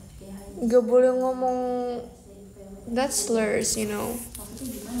 Gak boleh ngomong that slurs, you know.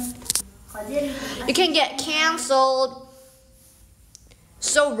 You can get cancelled.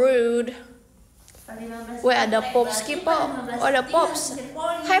 So rude. Weh, ada Popski po. Oh, ada Pops.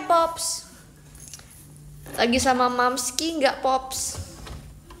 Hai Pops. Lagi sama Mamski nggak Pops?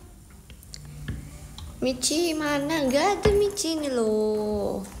 Michi mana? Gak ada Michi ini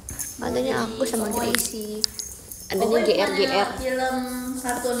loh. Adanya aku sama Gracie. Adanya GR. Film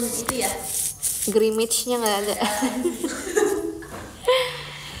kartun itu ya? Grimage-nya nggak ada.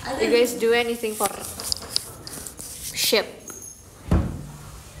 You guys do anything for ship?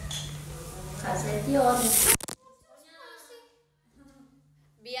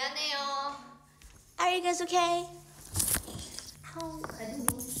 Bianeo. Are you guys okay?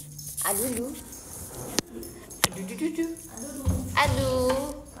 Aduh.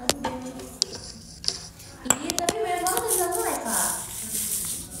 Iya, tapi memang udah mulai Kak.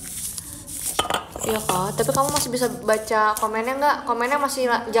 Iya Kak, tapi kamu masih bisa baca komennya nggak? Komennya masih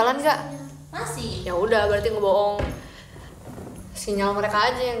jalan nggak? Masih. Ya udah, berarti ngebohong. Sinyal mereka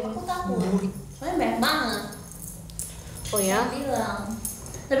aja yang. Aku takut. Soalnya banyak banget. Oh ya? Aku bilang.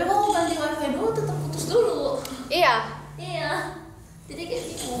 Tapi kalau mau ganti wifi dulu tetap putus dulu. Iya. Jadi kayak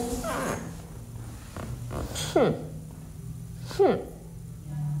bingung.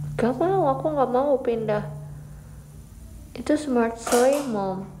 Gak mau, aku nggak mau pindah. Itu Smart Soy,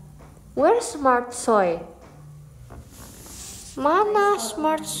 Mom. Where Smart Soy? Mana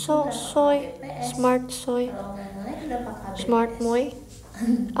Smart Soy? Smart Soy. Smart Moy.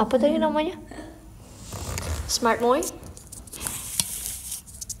 Apa tadi namanya? Smart Moy.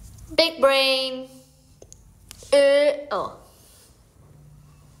 Big brain. Oh.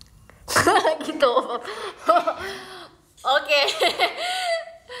 Gitu. Oke.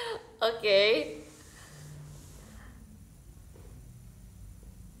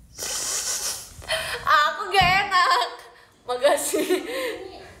 Aku gak enak. Makasih.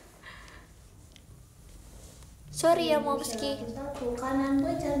 Sorry ya Momski.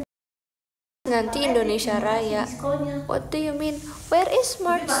 Nanti Indonesia Raya. What do you mean? Where is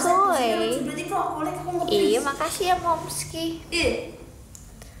Smart Soy? Iya, makasih ya Momski.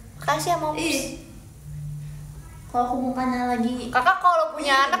 Makasih ya Moms. Kalau aku mau kana lagi. Kakak kalau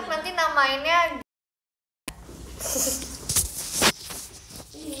punya anak nanti namainnya.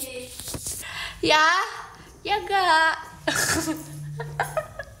 Ya gak.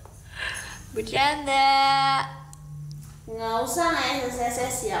 Bercanda. Nggak usah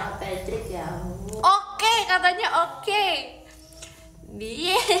SSS ya Patrick ya. Oke, katanya oke.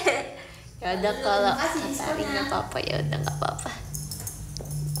 Dia. Ya udah kalau Atari nggak apa-apa ya udah nggak apa-apa.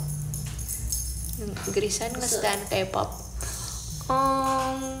 Greesel nge-stand K-pop.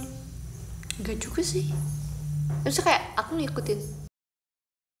 Enggak juga sih. Maksudnya kayak aku ngikutin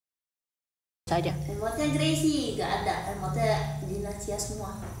saja. Emotnya Gracie gak ada, emotnya Dinacia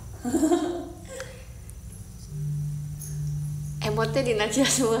semua. Emotnya di Najwa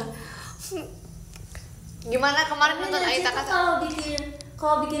semua. Gimana kemarin nonton Aita Kata?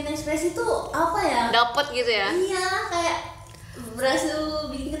 Kalau bikin ekspresi tuh apa ya? Dapet gitu ya? Iya, kayak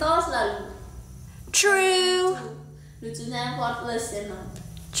berhasil bikin ketawa selalu. True. Lucunya effortless emang.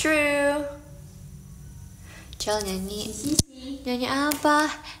 True. Cel nyanyi. Sisi. Nyanyi apa?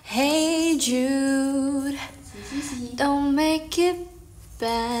 Hey Jude, Sisi. don't make it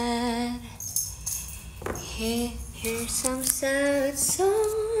bad. Here's some sad song.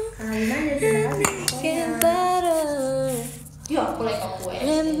 Gimana dia? Get better. Ya, aku like aku.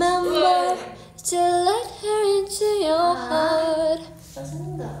 Remember to let her into your heart. Rasanya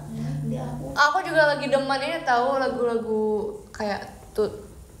enggak. Dia aku. Aku juga lagi demen ini tahu lagu-lagu kayak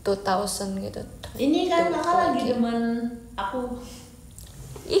 2000 gitu. Ini kan kakak lagi demen aku.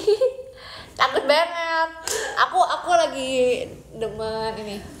 Ih, takut banget. Aku lagi demen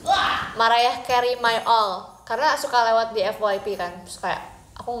ini. Mariah Carey My All. Karena suka lewat di FYP kan. Terus kayak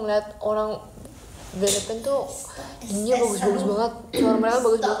aku ngeliat orang Blackpink tuh nyanyinya bagus-bagus banget. Suara mereka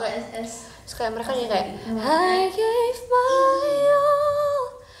bagus banget. Terus kayak mereka nyanyi kayak I gave my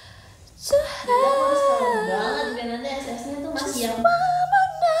all to Aku harus tahu her. banget biar nanti SS-nya tuh masih yang Mama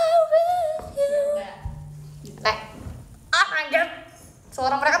now with you. Anjir.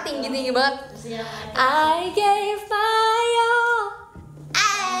 Suara mereka tinggi-tinggi banget. masih yang I gave my all.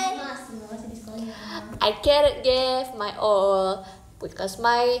 masih di sekolahnya. I can't give my all because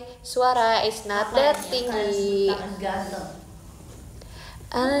my suara is not that tinggi. Tangan ganteng.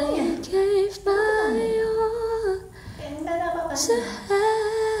 I gave my all Kayak enggak ada apa-apa. to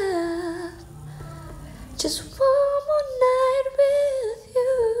have just one more night with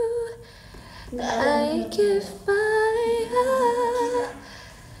you. I give my heart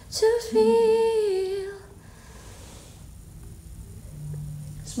to feel.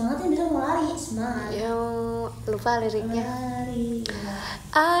 Semangatnya bisa mau lari, semangat. Yang lupa liriknya. Lari.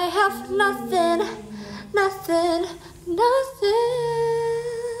 I have nothing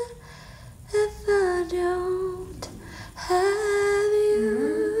if I don't have you.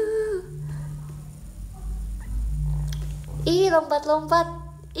 Ih, lompat-lompat,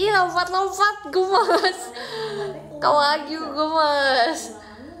 gemes. Kawagyu gemes.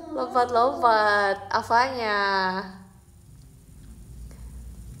 Lompat-lompat, apanya?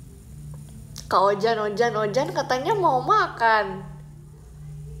 Kak Ojan katanya mau makan.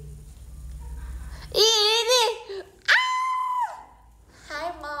 Ini. Hai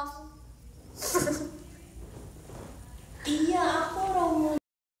mom. Iya, aku mau.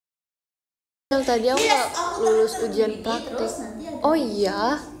 Yang tadi aku nggak lulus ujian Terus praktik. nanti ada. Oh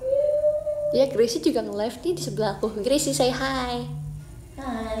iya. Ya Gracie juga nge-live nih di sebelah aku. Gracie say hi.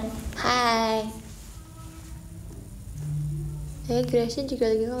 Hai. Hai. Gracie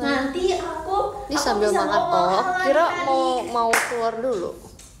juga lagi nge-live. Nanti aku Ini sambil bisa makan. ngomong Oh, hal kira adik-adik. mau keluar dulu.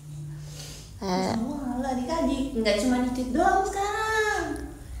 Bisa ngomong hal adik-adik. Nggak cuma dikit doang sekarang.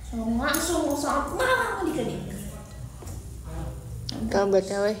 Langsung sama adik-adik. Kalau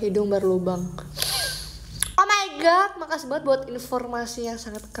BTW hidung berlubang. Oh my god, makasih banget buat informasi yang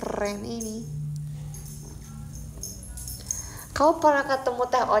sangat keren ini. Kau pernah ketemu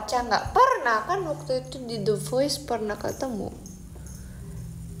Teh Ocha nggak? Pernah kan, waktu itu di The Voice pernah ketemu.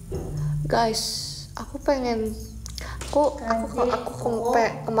 Guys, aku pengen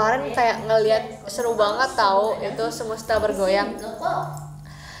kemarin kayak ngeliat seru banget tahu itu semesta bergoyang.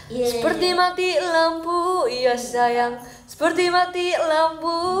 Seperti mati lampu, iya sayang. Seperti mati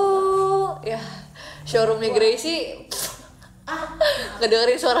lampu. Ya, showroomnya Gracie.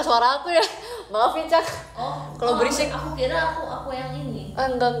 Ngedengerin suara-suara aku ya. Maafin Cak. Kalau berisik. Aku kira aku yang ini.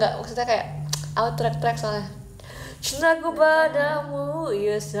 Enggak. Maksudnya kayak out track soalnya. Cintaku padamu,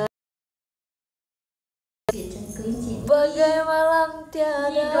 iya sayang. Bagai malam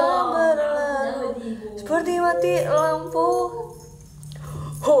tiada berlalu. Seperti mati lampu.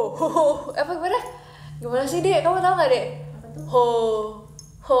 Ho. Apa gimana? Gimana sih Dek? Kamu tahu nggak Dek? Ho.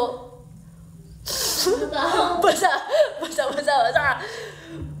 Basah.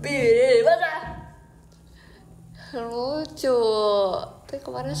 Bibir basah. Lucu. Tapi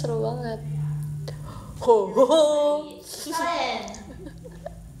kemarin seru banget. Ho. Keren.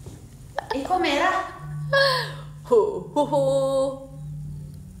 Kok merah? Ho.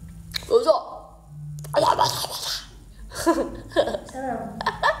 Usok. Serem.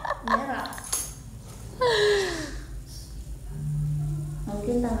 Merah.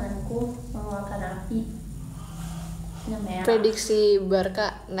 Mungkin tanganku mengeluarkan api. Merah. Prediksi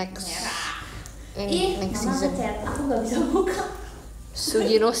Barca next. Merah. Ih, next mama season. ngechat, aku nggak bisa buka.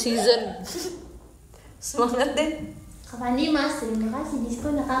 Sugino season. Semangat deh. Kapan nih mas? Terima kasih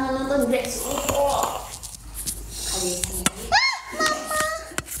diskon. Kangen nonton Greesel. Kali ini.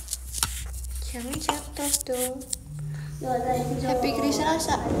 Jangan jatuh dong. Happy Happy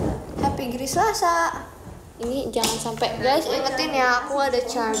Greeselasa. Happy Greeselasa. Ini jangan sampai, guys, ingetin ya, aku ada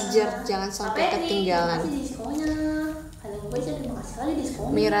charger, jangan sampai ketinggalan. Terima kasih diskonnya. Kalian gue terima kasih kali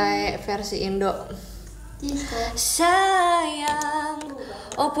diskonnya. Mirai versi Indo. Diskon. Sayang,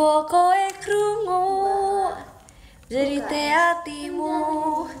 opo koe krungu jadi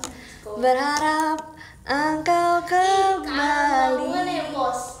hatimu, berharap engkau kembali.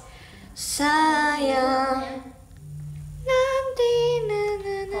 Sayang, nanti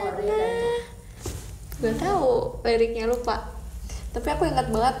gak tahu liriknya, lupa. Tapi aku ingat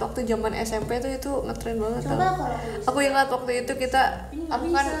banget waktu zaman SMP tuh itu ngetren banget. Aku ingat waktu itu aku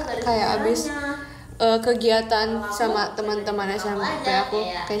kan kayak abis kegiatan sama teman-teman SMP aku,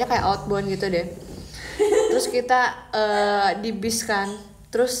 kayaknya kayak outbound gitu deh. Terus kita di bis kan,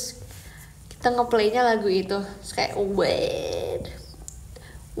 terus kita ngeplaynya lagu itu, terus kayak wait.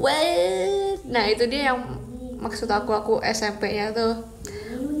 Nah itu dia yang maksud aku SMP-nya tuh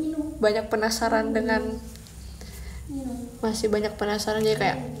banyak penasaran dengan, masih banyak penasaran, jadi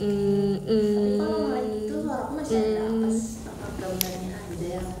kayak Tapi kalau lagi itu aku masih ada gambarnya ada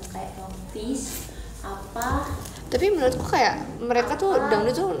yang kayak notis apa. tapi menurutku kayak mereka tuh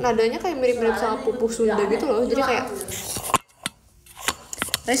dangdut tuh nadanya kayak mirip-mirip sama pupuk Sunda gitu loh, jadi kayak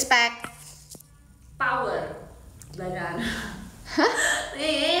respect. Power badan. Hah?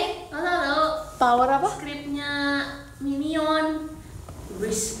 Nggak tahu Power apa? skripnya Minion.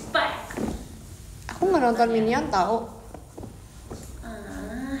 Respect. Aku nggak nonton Minion tau.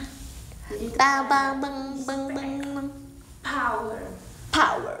 Jadi itu Bang bang bang bang bang bang. power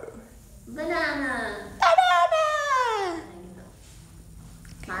Power. banana. Banana.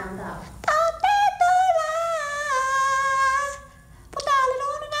 Mantap.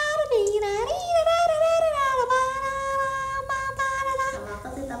 Sama aku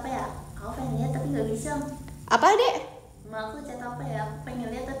chat apa ya? Aku pengen lihat tapi nggak bisa. Apa dek? Sama aku chat apa ya? Aku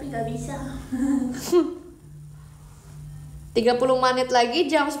pengen lihat tapi nggak bisa. 30 menit lagi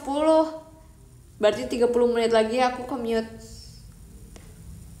jam 10. Berarti 30 menit lagi aku ke mute.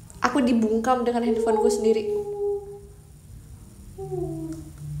 Aku dibungkam dengan handphoneku sendiri.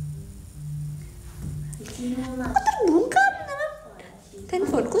 Aku terbungkam dengan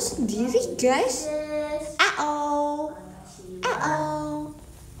handphoneku sendiri, guys. Oh.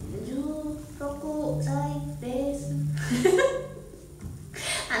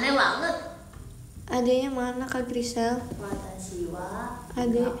 Aneh banget. Adanya mana Kak Greesel?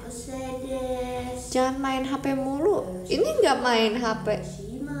 Adek, jangan main HP mulu. Ini nggak main HP.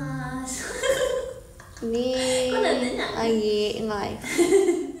 Nih, lagi live.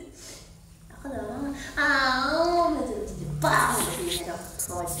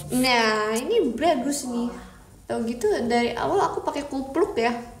 Nah, ini bagus nih. Tau gitu dari awal aku pakai kupluk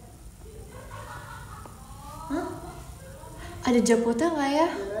ya. Ada Japota nggak ya?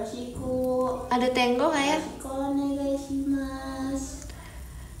 Ada Tenggo nggak ya?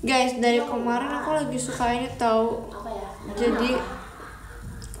 Guys, dari kemarin aku lagi suka ini tahu. Jadi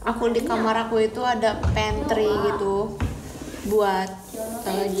aku di kamar aku itu ada pantry gitu buat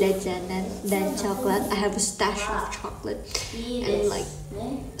jajanan dan coklat. I have a stash of chocolate and like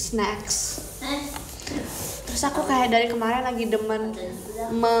snacks. Terus aku kayak dari kemarin lagi demen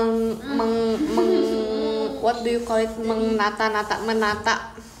what do you call it, menata.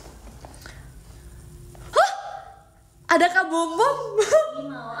 Hah? Ada Kak Bom Bom?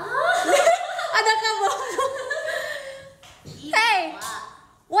 Ada Kak Bom Bom? Hey,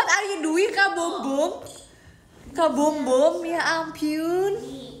 what are you doing Kak Bom Bom? Kak Bom Bom, ya ampun.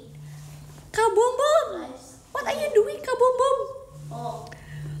 Kak Bom Bom, what are you doing Kak Bom Bom?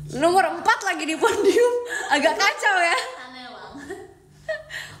 Nomor 4 lagi di podium, agak kacau ya.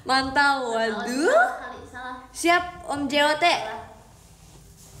 Mantap, waduh. Siap Om JOT.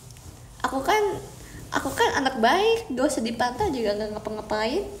 Aku kan anak baik, gak usah dipantau juga nggak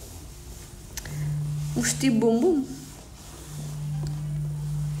ngapa-ngapain. Mesti bum.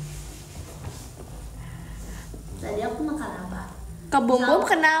 Tadi aku makan apa? Kak Bom Bom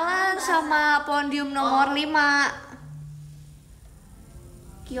kenalan sama podium nomor 5.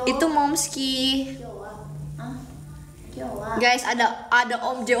 Itu Momski. Guys, ada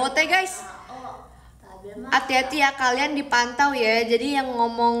Om JOT guys. Hati-hati ya kalian, dipantau ya. Jadi yang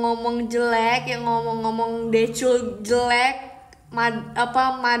ngomong-ngomong jelek, yang ngomong-ngomong decul jelek,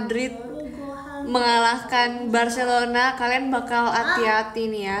 Madrid mengalahkan Barcelona, kalian bakal hati-hati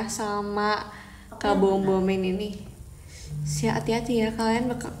nih ya sama kabom-bomin ini. Hati-hati ya kalian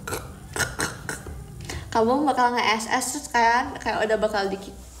bakal kamu bakal nge-SS terus kayak udah bakal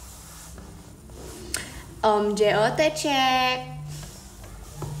dikit. JOT cek.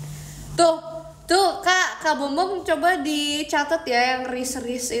 Tuh Kak Bom coba dicatat ya yang ris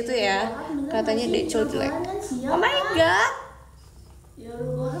itu ya. Katanya Decul jelek. Oh my god.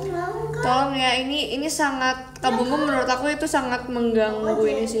 Tolong ya, ini sangat Kak Bom menurut aku itu sangat mengganggu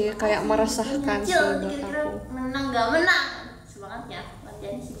ini sih, kayak meresahkan sih buat aku. Menang gak menang. Semangat ya,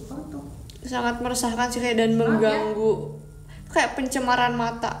 latihan sih tuh. Sangat meresahkan sih kayak dan mengganggu. Kayak pencemaran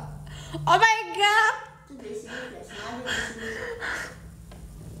mata. Oh my god.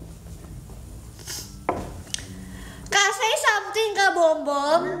 Kak, say something Kak Bom.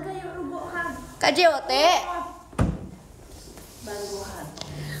 Kak JOT.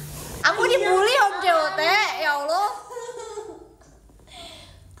 Aku dibully Om JOT, ya Allah.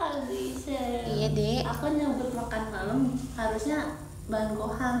 Kalau bisa. Iya, Dek. Aku nyebut makan malam harusnya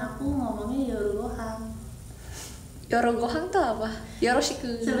Bangohan, aku ngomongnya Yorogohan. Yorogohan tuh apa?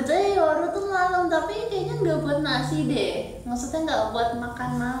 Yoroshiku. Sebetulnya Yoro tuh malam, tapi kayaknya nggak buat nasi deh. Maksudnya nggak buat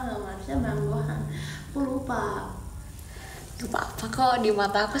makan malam, harusnya Bangohan. Aku lupa. Lupa apa kok, di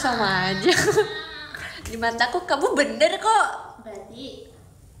mata aku sama aja. Di mataku kamu bener kok. Berarti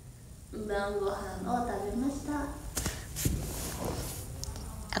Bangohan. Oh, tapi mas tak.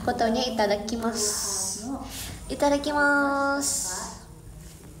 Aku taunya itadakimasu. Itadakimasu.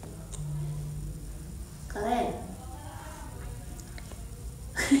 Keren.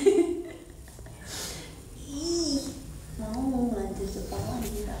 Ih, mau lanjut Jepang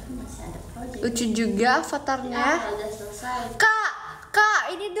lagi tapi masih ada project. Lucu juga avatarnya. Udah selesai.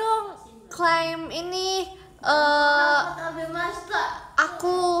 Kak, ini dong klaim ini Tapi mas tak.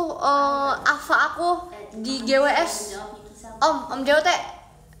 aku aku di GWS. Om JOT.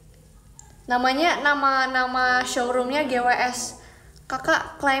 Namanya nama showroomnya GWS.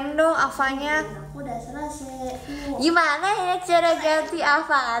 Kakak klaim dong avanya. Aku udah selesai. Gimana ya cara ganti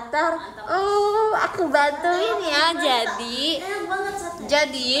avatar? Aku bantuin ya. Enak banget sate.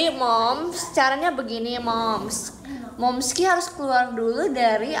 Jadi moms, caranya begini moms. Momski harus keluar dulu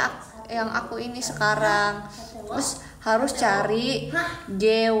dari yang aku ini sekarang. Terus harus cari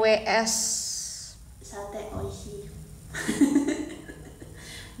GWS. Sate oishi.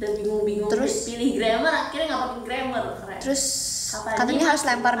 Udah bingung-bingung. Terus pilih grammar, akhirnya nggak pakai grammar. Keren. Terus katanya harus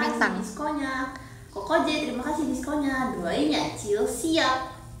lempar bintang. Diskonya. Kokoje, terima kasih diskonya. Doain ya, Cil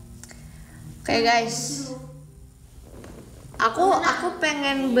siap. Oke guys. Aku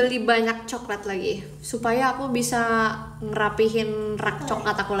pengen beli banyak coklat lagi supaya aku bisa ngerapihin rak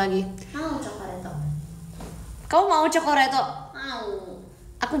coklat aku lagi. Mau cokoreto? Kamu mau cokoreto? Mau.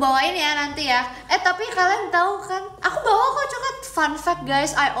 Aku bawain ya nanti ya. Tapi kalian tahu kan? Aku bawa kok coklat. Fun fact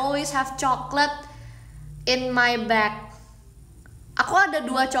guys, I always have chocolate in my bag. Aku ada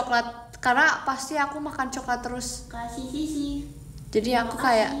 2 coklat karena pasti aku makan coklat terus. Kasih sisi. Jadi aku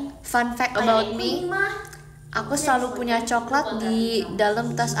kayak fun fact about me. Aku selalu punya coklat di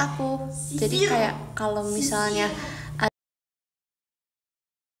dalam tas aku. Jadi kayak kalau misalnya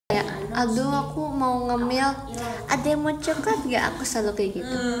kayak aduh aku mau ngemil, ada yang mau coklat gak? Aku selalu kayak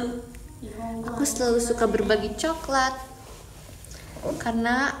gitu. Aku selalu suka berbagi coklat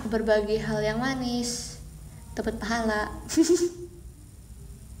karena berbagi hal yang manis dapat pahala.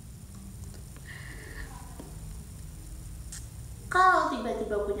 Kalau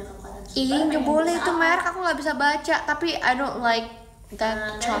tiba-tiba punya kekuatan super, Ih, nggak boleh itu merek, aku nggak bisa baca. Tapi I don't like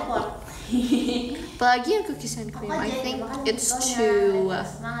that chocolate. Apalagi yang cookies and cream, I think it's too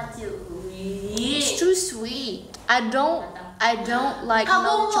sweet. I don't like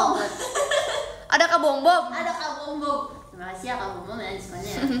milk chocolate. Ada Kak Bom. Ada Kak Bom. Terima kasih ya Kak Bom ya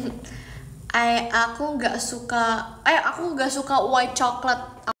diskonya. Aku nggak suka white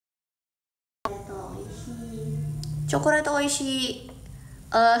chocolate. Coklat oishi.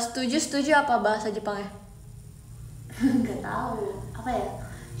 Setuju apa bahasa Jepangnya? Nggak tahu. Apa ya?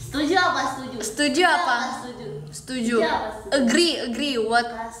 Setuju apa? Setuju. Agree. What?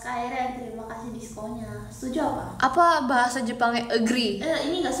 Kak Skyren, terima kasih diskonnya. Setuju apa? Apa bahasa Jepangnya agree?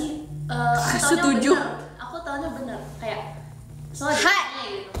 Ini nggak sih? Setuju. Aku taunya bener. Kayak so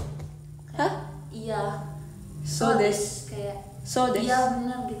Hai. gitu. Hah? Iya. So des. Kayak So des. iya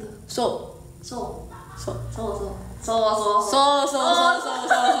bener gitu. So.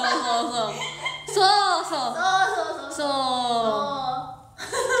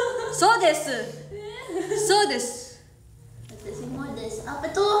 Watashi mo desu. Apa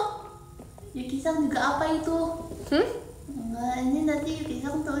tuh? Yuki-san juga apa itu? Enggak, ini nanti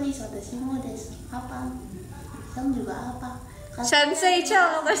Yuki-san tulis watashi mo desu. Apa? Yuki-san juga apa? Sensei,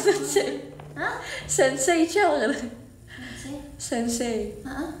 apa sensei? Hah? Sensei Cel kan? Sensei? Sensei.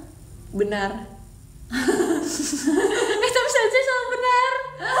 Hah? Benar. Tapi sensei selalu benar.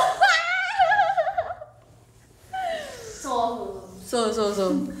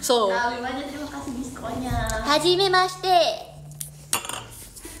 So. Nah, lebih banyak terima kasih diskonnya. Hajimemashite.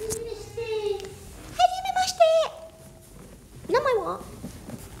 Hajimemashite. Namae wa?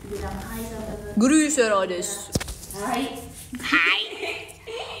 Bilang hai sama Greesel desu. hai.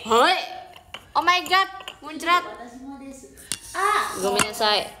 Hai. Oh my god, muncrat. Watashi mo desu.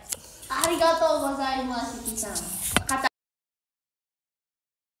 Gomenasai. Arigatou gozaimasu, Ki-san. Kata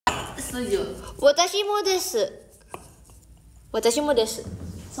setuju. Watashi mo desu. Watashi mo desu.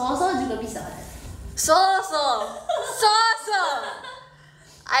 So juga bisa kan? So.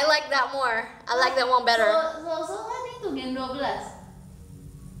 I like that more. I like that one better. So kan itu gen 12.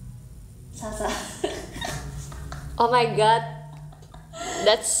 Sasa. Oh my god.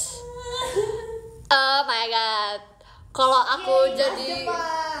 That's Oh my god. Kalau aku jadi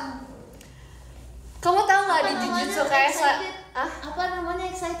Jepang. kamu tahu nggak di Apa namanya? Jujutsu kayak Excited. Apa namanya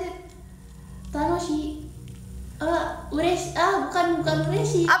excited? Tanoshi. Ureshi. Bukan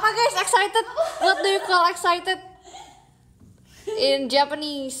ureshi. Apa guys excited? What do you call excited in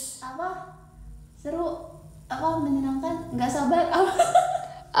Japanese? Apa? Seru. Apa menyenangkan? Nggak sabar.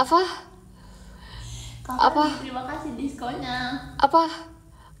 Apa? Kapan Apa? Terima kasih diskonnya. Apa?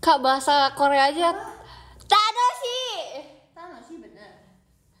 Kak bahasa Korea aja. Tanoshi. Tanoshi bener.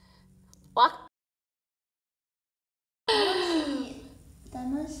 Wah.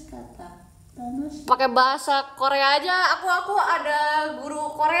 Tanoshi kata. Tanoshi. Pakai bahasa Korea aja. Aku ada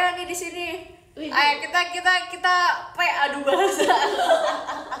guru Korea nih di sini. Wih. Ayo kita adu bahasa.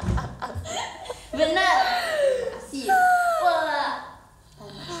 Benar. Kasih. Wah.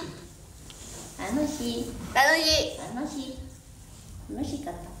 Tanoshi. Tanoshi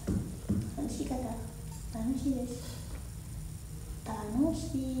kata. Tanoshi desu.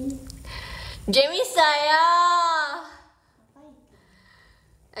 Tanoshi. Jamie saya Apa itu?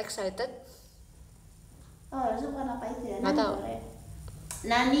 excited. Itu bukan apa itu ya? Nggak tahu.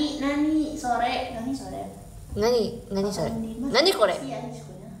 Nani sore. Nani sore. Apa, Nani kore? Iya,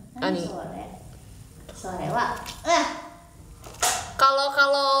 diskonnya. Nani. Sore wa.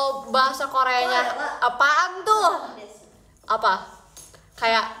 Kalau bahasa Koreanya apaan tuh? Apa?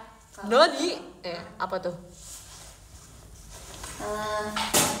 Kayak nani? Apa tuh?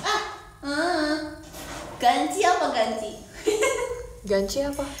 Ganci apa ganci? Ganci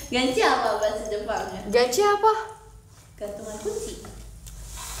apa? Ganci apa bahasa Jepangnya? Ganci apa? Gantungan kunci.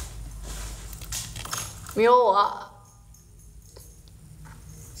 Myowa.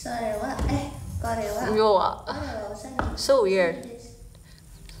 Sore wa. Kore wa. Myowa. Kore wa usagi. So weird.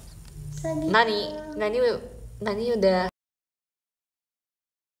 Usagi. Nani udah.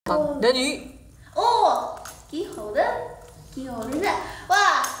 Nani? Keyholder.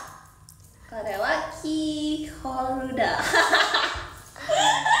 Wah. Kore wa keyholder.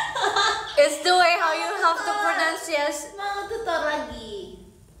 It's the way how you have to pronounce yes. Mau tutor lagi.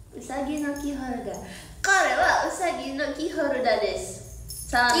 Usagi no keyholder. Kore wa usagi no keyholder desu.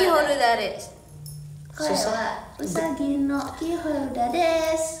 Keyholder desu. Kore wa usagi no keyholder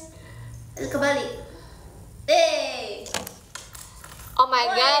desu. Kembali. Oh my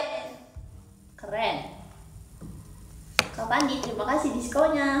god. Keren. Kapan terima kasih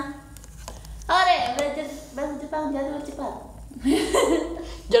diskonnya. Belajar bahasa Jepang jalur cepat.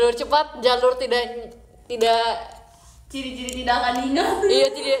 Jalur cepat, jalur tidak Ciri-ciri tidak akan diingat. iya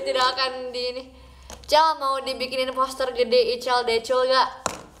tidak akan di ini. Cal mau dibikinin poster gede Ical Decul gak?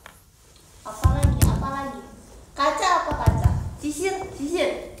 Apalagi? Kaca apa kaca? Sisir.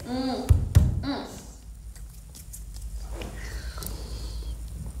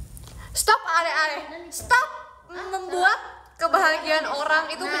 Stop aneh-aneh. Stop membuat kebahagiaan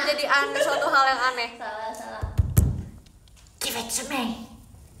orang itu menjadi suatu hal yang aneh. Salah. Give it to me.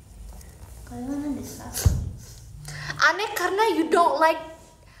 Kalian desa. Aneh karena you're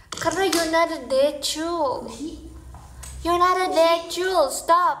not a decul. You're not a decul.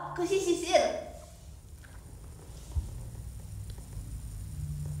 Stop. Kusi sisir.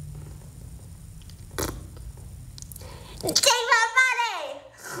 Take my money.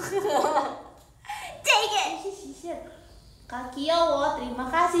 Take it. Kusi sisir. Kaki Yawa, terima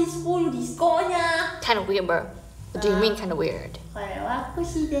kasih 10 diskonnya. Kind of weird, bro. What do you mean kind of weird? Kore wa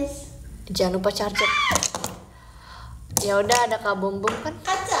kusi desu. Jangan lupa charger. Ya udah ada Kak Bom Bom kan?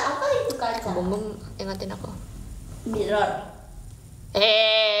 Kaca, apa itu kaca? Kak Bom Bom ingetin aku. Mirror.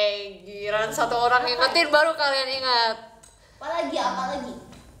 Giliran satu orang ingetin baru kalian ingat. Apalagi?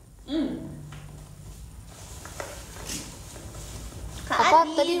 Kak Apa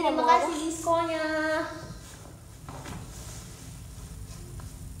Adi, tadi terima ngomong kasih apa? diskonnya.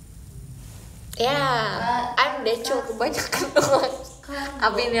 Ya, I'm decul kebanyakan doang.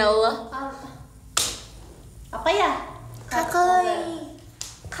 Amin ya Allah. Apa ya? Kakoi.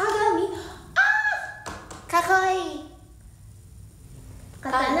 Kagami. Kakoi.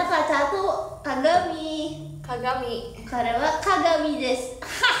 Katanya kaca tuh kagami. Kagami. Karena kagami des.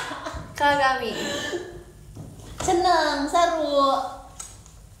 Kagami. Seneng, seru.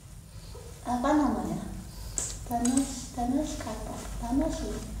 Apa namanya? Thanos kata.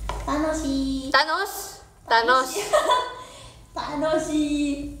 Thanoshi.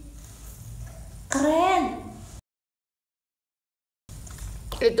 Keren.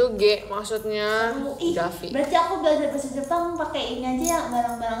 Itu G maksudnya Ih, Gavi. berarti aku belajar bahasa Jepang pakai ini aja ya,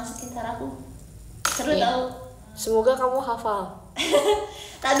 barang-barang sekitar aku. Seru Iya. tau. Semoga kamu hafal.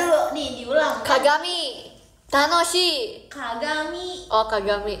 Tadi dulu nih diulang. Kagami. Tanoshi. Kagami. Oh,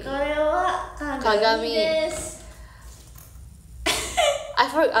 Kagami. Korewa Kagami. Kagami des.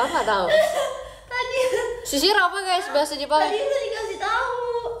 Aku nggak tahu. Tadi Sisir apa guys bahasa Jepang? tadi udah dikasih tahu.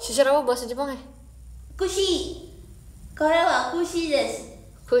 Sisir apa bahasa Jepang ya? Kushi. Korewa kushi des.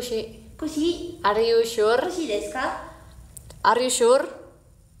 Kushi. Kushi. Are you sure? Kushi desu ka? Are you sure?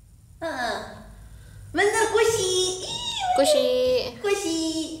 Heeh. Bener kushi. Kushi. Kushi.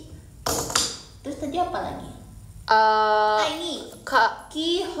 Terus tadi apa lagi? Ini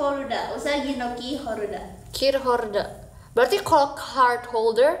key holder. Usagi no key holder. Key holder. Berarti kalau card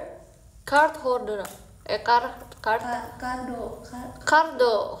holder, card holder. Kardo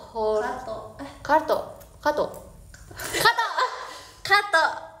Kato.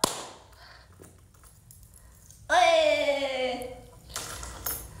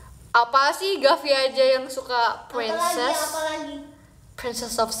 Apa sih Gavi aja yang suka princess? Apa lagi?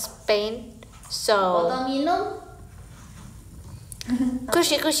 Princess of Spain. So Botol minum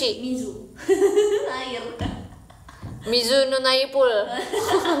kushi. Mizu. Air. Mizu no Naipul.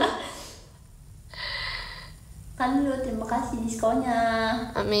 Kan dulu terima kasih diskonnya.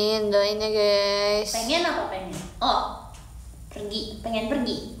 Amin, doain ya guys. Pengen apa pengen? Oh, pengen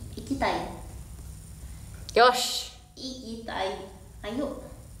pergi. Ikitai. Yosh. Ikitai. Ayo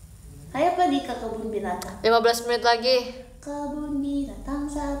pergi ke kebun binatang. 15 menit lagi. Kebun binatang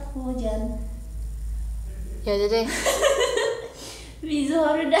saat hujan. Ya udah deh. Mizu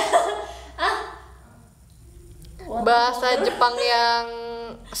udah. Bahasa Jepang yang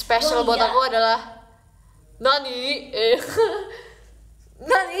spesial buat aku adalah Nani.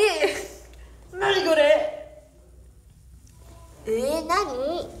 Nani gore.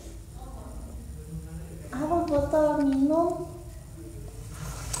 Nani. Apa botol minum?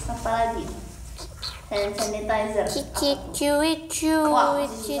 Apa lagi? Hand sanitizer.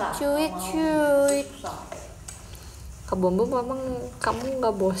 Kabombo memang kamu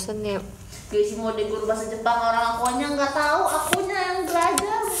nggak bosen ya? Guys, mau di guru bahasa Jepang orang akunya nggak tahu, akunya yang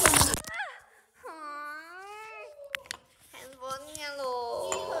belajar bukan. Handphonenya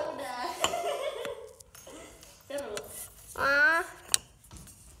lo. Udah. Terus.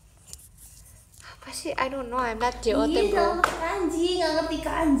 Apa sih? I don't know. I'm not JOT bro. Nggak ngerti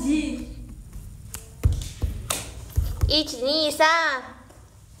kanji. Ichi-ni-san.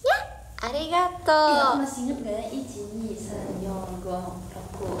 Ya, arigato. Aku masih inget gak ya? Ichi-ni-san Yongo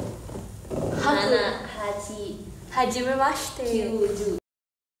Roku Hana Haji Hajimemashite. Kyuju.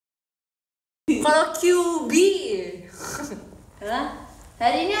 Kalau QB. Hah?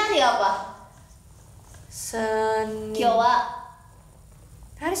 Hari ini hari apa? Senin. Kyowa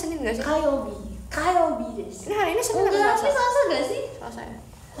Hari Senin nggak sih? Kayobi desu. Ini hari ini Senin atau Enggak, Selasa? ini Selasa gak sih? Selasa ya?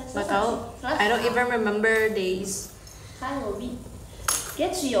 Selasa Nggak tahu. Selasa. I don't even remember days. Kayobi,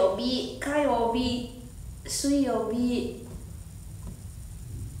 Getsuyobi, Kayobi, Suiyobi,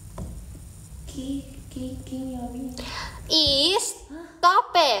 Kinyobi.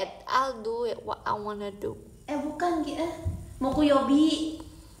 Stop it. I'll do it what I wanna do. Bukan Mokuyobi,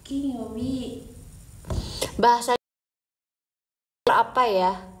 Kinyobi. Bahasa apa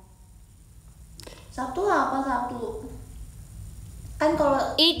ya? Sabtu apa Sabtu? Kan kalau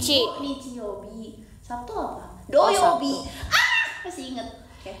Ichi. Nichiyobi. Sabtu apa? Doyobi. Masih inget.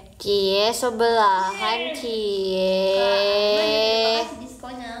 Oke. Cie sebelahan cie. Terima kasih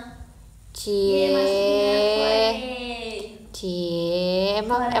diskonnya. Cie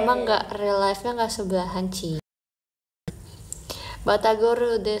emang nggak real life nya nggak sebelahan cie.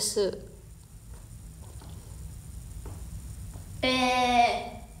 Batagoro desu.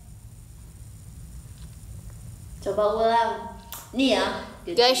 Coba ulang. Nih ya.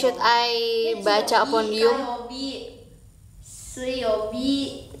 Guys, should I baca podium? Kayobi,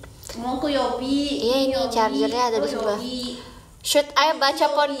 Suiyobi, Mokuyobi. Iya, ini chargernya ada di sebelah. Should I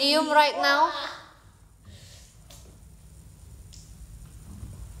baca podium right now?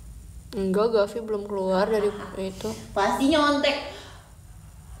 Enggak, Gavi belum keluar dari itu. Pasti nyontek.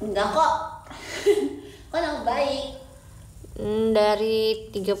 Enggak kok. Kan aku baik.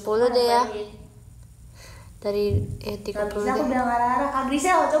 Dari 30 deh ya. Dari 30 Gak bisa aku deh. bilang Rara. Kak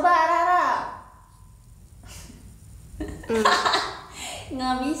Greesel, coba Rara.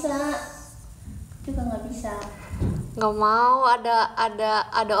 Nggak bisa. Juga nggak bisa. Nggak mau,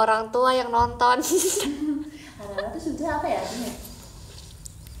 ada orang tua yang nonton. Rara tuh sebetulnya apa ya artinya?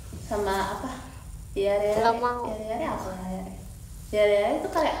 Sama apa? Yare-yare. Nggak mau. Yare-yare apa yare? Yare-yare itu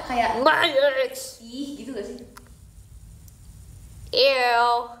kayak Max. ih gitu gak sih?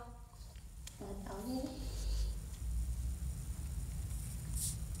 Ew. Nggak tahu.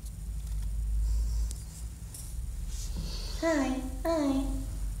 Hai.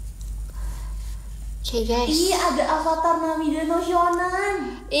 Oke guys. Ih, ada avatar Namida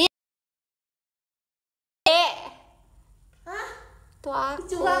Nosionan. Hah? Tuh aku.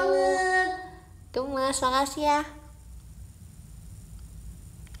 Lucu banget. Tuh Mas, makasih ya.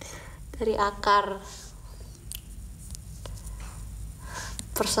 Dari akar.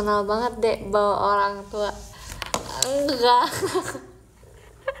 Personal banget deh bawa orang tua. Enggak.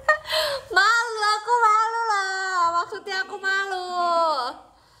 Aku malu lah. Maksudnya aku malu.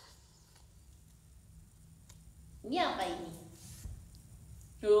 Ini apa ini?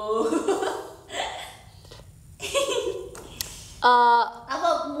 Tuh.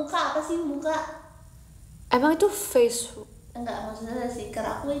 Apa muka apa sih muka? Emang itu face Enggak, maksudnya stiker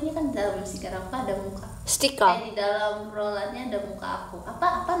aku ini kan di dalam stiker aku ada muka. stiker? Di dalam rollannya ada muka aku.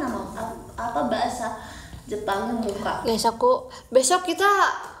 Apa nama apa bahasa Jepangnya muka? Guys, aku besok kita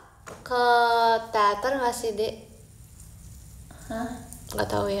ke teater nggak sih, Dek? Hah? Nggak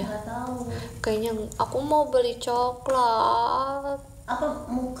tahu ya. Nggak tahu. Kayaknya aku mau beli coklat. Apa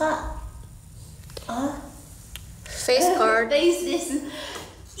muka? Face card. Face desu.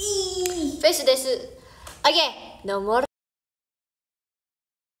 Ih. Face desu. Oke, nomor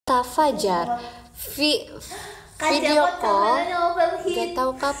Fajar. Video call. Gak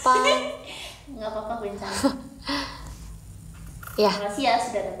tahu kapan. Nggak apa-apa bencana. Ya. Makasih ya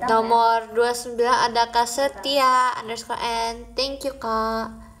sudah datang. Nomor 29 ada Kak Setia _N. Thank you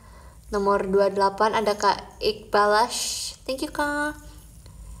Kak. Nomor 28 ada Kak Iqbalash. Thank you Kak.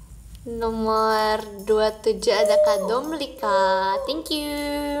 Nomor 27 ada Kak Domlika. Thank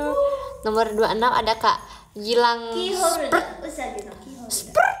you. Nomor 26 ada Kak Gilang.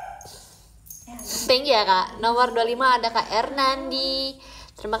 Thank you ya Kak. Nomor 25 ada Kak Ernandi.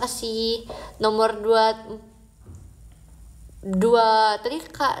 Terima kasih. Nomor 2 tadi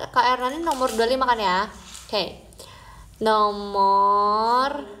Kak Ernani nomor 25 kan ya? Oke.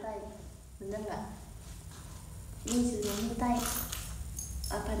 Nomor Bener nggak? Ini sudah nomutai.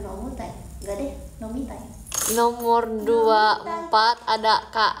 Apa nomutai? Enggak deh, nomitai. nomor 24 ada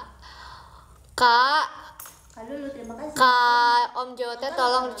Kak Kalau lu terima kasih. Om Jote,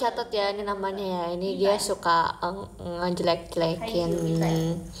 tolong dicatat ya ini namanya ya. Ini dia suka ngejelek-jelekin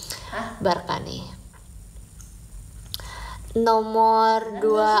Barca nih. Nomor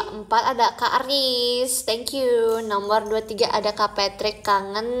 24 ada Kak Aris, thank you. Nomor 23 ada Kak Patrick,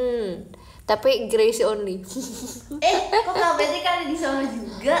 kangen. Tapi Grace only. Kok Kak Patrick kan di sana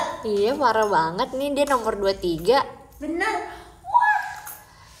juga? Iya, parah banget nih, dia nomor 23. Benar.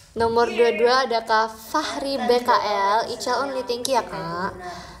 Nomor 22 ada Kak Fahri BKL, Ical only, thank you ya Kak.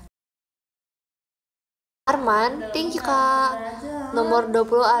 Arman, thank you Kak. Nomor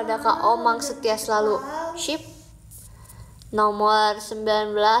 20 ada Kak Omang setia selalu, ship. Nomor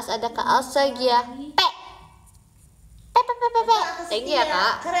 19 ada Kak Alsagia. Thank you ya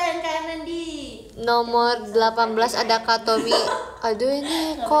Kak. Keren Kak Nandi. Nomor 18 ada Kak Tommy. Aduh,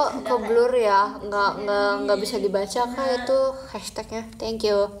 ini kok ke blur ya, nggak bisa dibaca Kak itu hashtagnya. Thank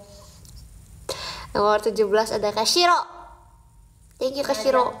you. Nomor 17 ada Kak Shiro. Thank you Kak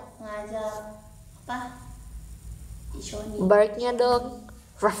Shiro. Ngajar apa? Ishoni. Barknya dong.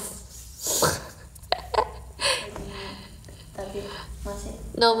 Ruff. Tapi masih.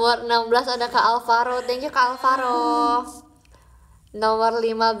 Nomor 16 ada Kak Alvaro. Thank you Kak Alvaro. Nomor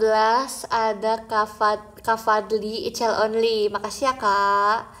 15 ada Kak Fadli, Icel only. Makasih ya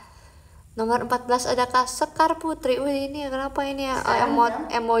Kak. Nomor 14 ada Kak Sekar Putri. Wih, ini kenapa ini ya?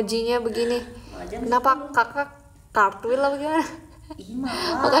 Emojinya begini. Kenapa kakak kartwil apa gimana?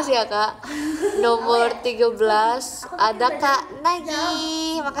 Makasih ya Kak. Nomor 13 ada Kak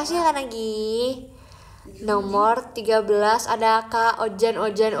Nagi. Makasih ya Kak Nagi. Nomor 13 ada Kak Ojan.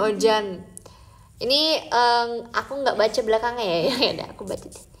 Ini aku nggak baca belakangnya ya. Ya udah aku baca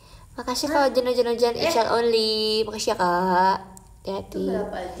deh. Makasih Kak Ojan Ical only. Makasih ya Kak. Hati-hati.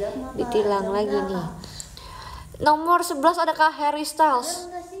 Berapa jam apa? Ditilang Jam lagi berapa? nih. Nomor 11 ada Kak Harry Styles.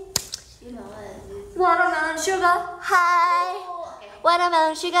 Enggak sih? Watermelon sugar high.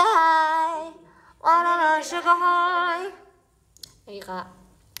 Watermelon sugar high. Watermelon sugar high. Ini Kak.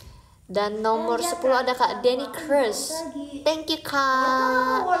 Dan nomor 10 ada Kak Denny Cruz. Thank you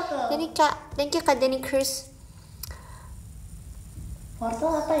Kak. Thank you Kak Denny Cruz.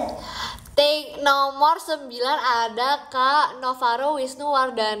 Wortel apa ya? Nomor 9 ada Kak Novaro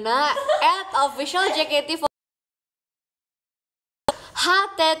Wisnuwardana at official JKT48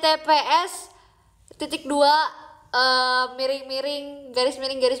 https://2 miring-miring garis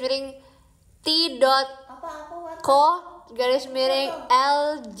miring t.co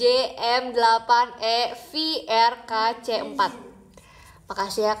 _LJM8EVRKC4.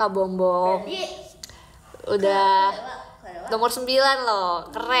 Makasih ya Kak Bombom. Udah nomor 9 loh.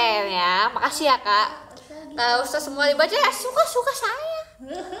 Keren ya. Makasih ya Kak. Kalau usah semua dibaca ya suka-suka saya.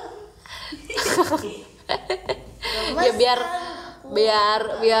 Ya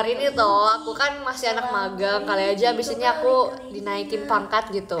biar ini toh, aku kan masih anak magang, kali aja abis ini aku dinaikin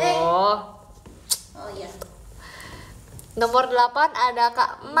pangkat gitu. Oh iya. Nomor 8 ada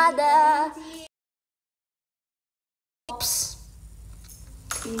Kak Mada. Pops.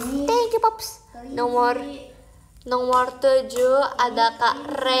 Thank you Pops. Nomor 7 ada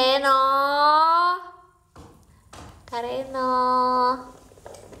Kak Reno. Kak Reno.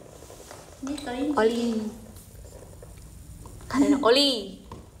 Ini kelinci. Oli. Kak Reno Oli.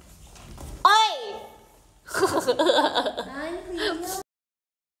 Oi. Nah, ini kelinci.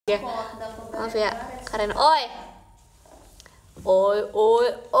 Ya. Maaf ya, Kak Reno. Oi. Oi.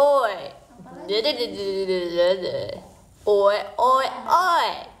 Oi.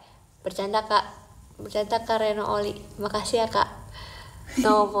 Bercanda Kak Reno Oli. Makasih ya Kak.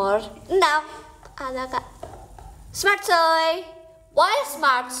 Nomor 6 ada Kak Smart Soy. Why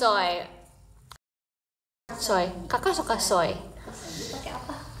Smart Soy? Soy. Kakak suka soy. Pakai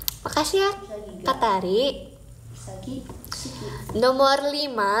apa? Makasih ya Kak Tari. Sagi. Nomor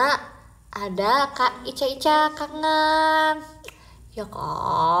 5 ada Kak Ica kangen. Ya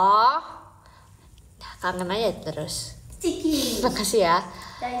Kak. Nah, kangen aja terus. Ciki. Makasih ya.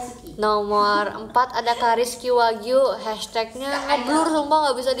 Daisuki. Nomor 4 ada Kak Rizky Wagyu. Hashtagnya ngeblur sumpah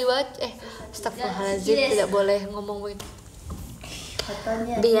gak bisa dibaca. Astagfirullahaladzim, tidak boleh ngomong begitu.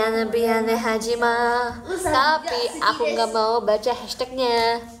 Fotonya. Biane Hajima. Tapi aku gak mau baca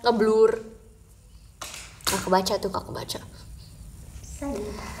hashtagnya. Ngeblur. Aku baca.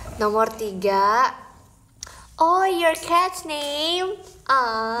 Nomor 3. Oh, your cat's name.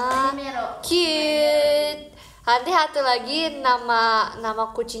 Cute. Nanti satu lagi nama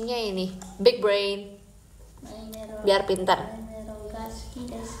kucingnya ini Big Brain. Biar pintar.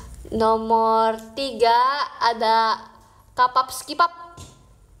 Nomor 3 ada Kapap Skipap.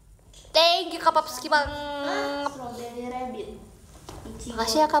 Thank you Kapap Skipap. Strawberry rabbit.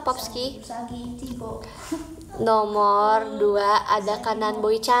 Makasih ya Kapap Ski. Usagi Ichigo. Nomor 2 ada Kanan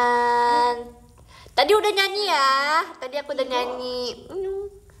Boy-chan. Tadi udah nyanyi ya. Tadi aku udah nyanyi.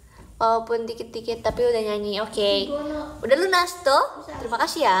 Walaupun dikit-dikit tapi udah nyanyi. Oke. Udah lunas tuh. Terima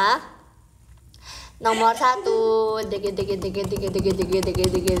kasih ya. Nomor 1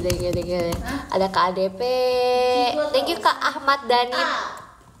 ada Kak ADP. Thank you Kak Ahmad Dhani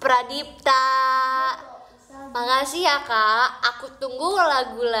Pradipta. Makasih ya Kak. Aku tunggu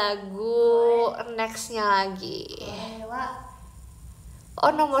lagu-lagu nextnya lagi. Oh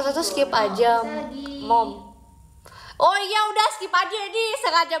nomor 1 skip aja Mom. Oh iya udah skip aja nih.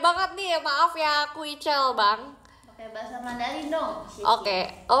 Sengaja banget nih. Maaf ya aku Icel bang. Pakai bahasa Mandarin dong. Oke.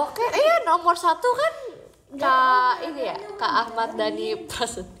 Iya nomor 1 kan Kak ini ya Kak Ahmad Dhani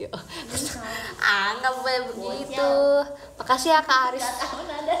Prasetyo. Nggak boleh begitu. Makasih ya Kak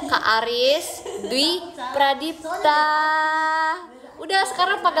Aris Dwi Pradipta. Udah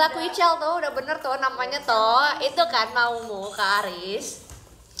sekarang panggil aku Icel tuh. Udah bener tuh namanya tuh. Itu kan maumu Kak Aris.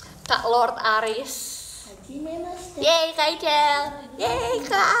 Kak Lord Aris. Yeay Kak Icel. Yeay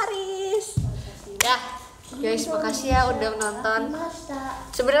Kak Aris. Ya guys, makasih ya udah nonton.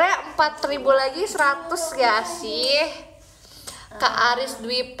 Sebenarnya 4.000 lagi 100 gak sih? Kak Aris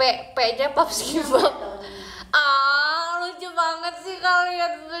Dwi P nya Pop Skibab. Lucu banget sih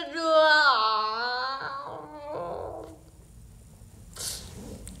kalian berdua.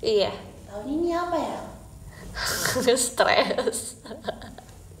 Iya. Tahun ini apa ya? Stres.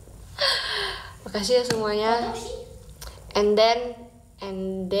 Makasih ya semuanya. And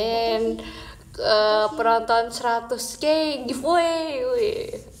then penonton 100k giveaway.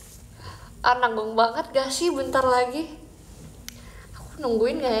 Nanggung banget gak sih bentar lagi? Aku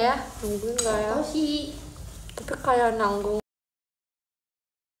nungguin gak ya? Tapi kayak nanggung.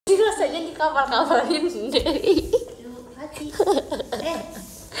 Ini rasanya di kamar-kamarin deh. Hati.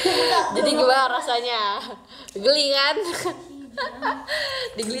 Jadi gimana rasanya? Geli kan?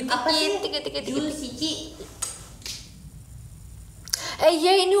 Digelitikin, tiket. Cici.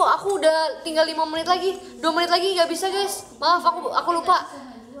 Iya ini aku udah tinggal 5 menit lagi. 2 menit lagi nggak bisa guys. Maaf aku lupa.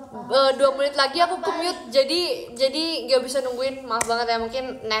 2 menit lagi aku commute jadi nggak bisa nungguin. Maaf banget ya,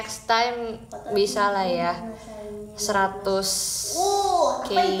 mungkin next time bisa lah ya.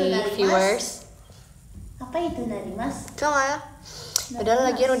 100k viewers. Apa itu dari Mas? Coba ya. Udah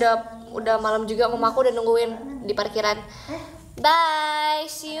lagian udah malam juga, mamaku udah nungguin di parkiran. Bye,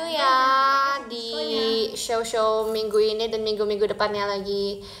 see you ya di show minggu ini dan minggu-minggu depannya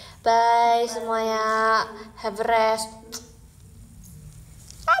lagi. Bye semuanya, have a rest.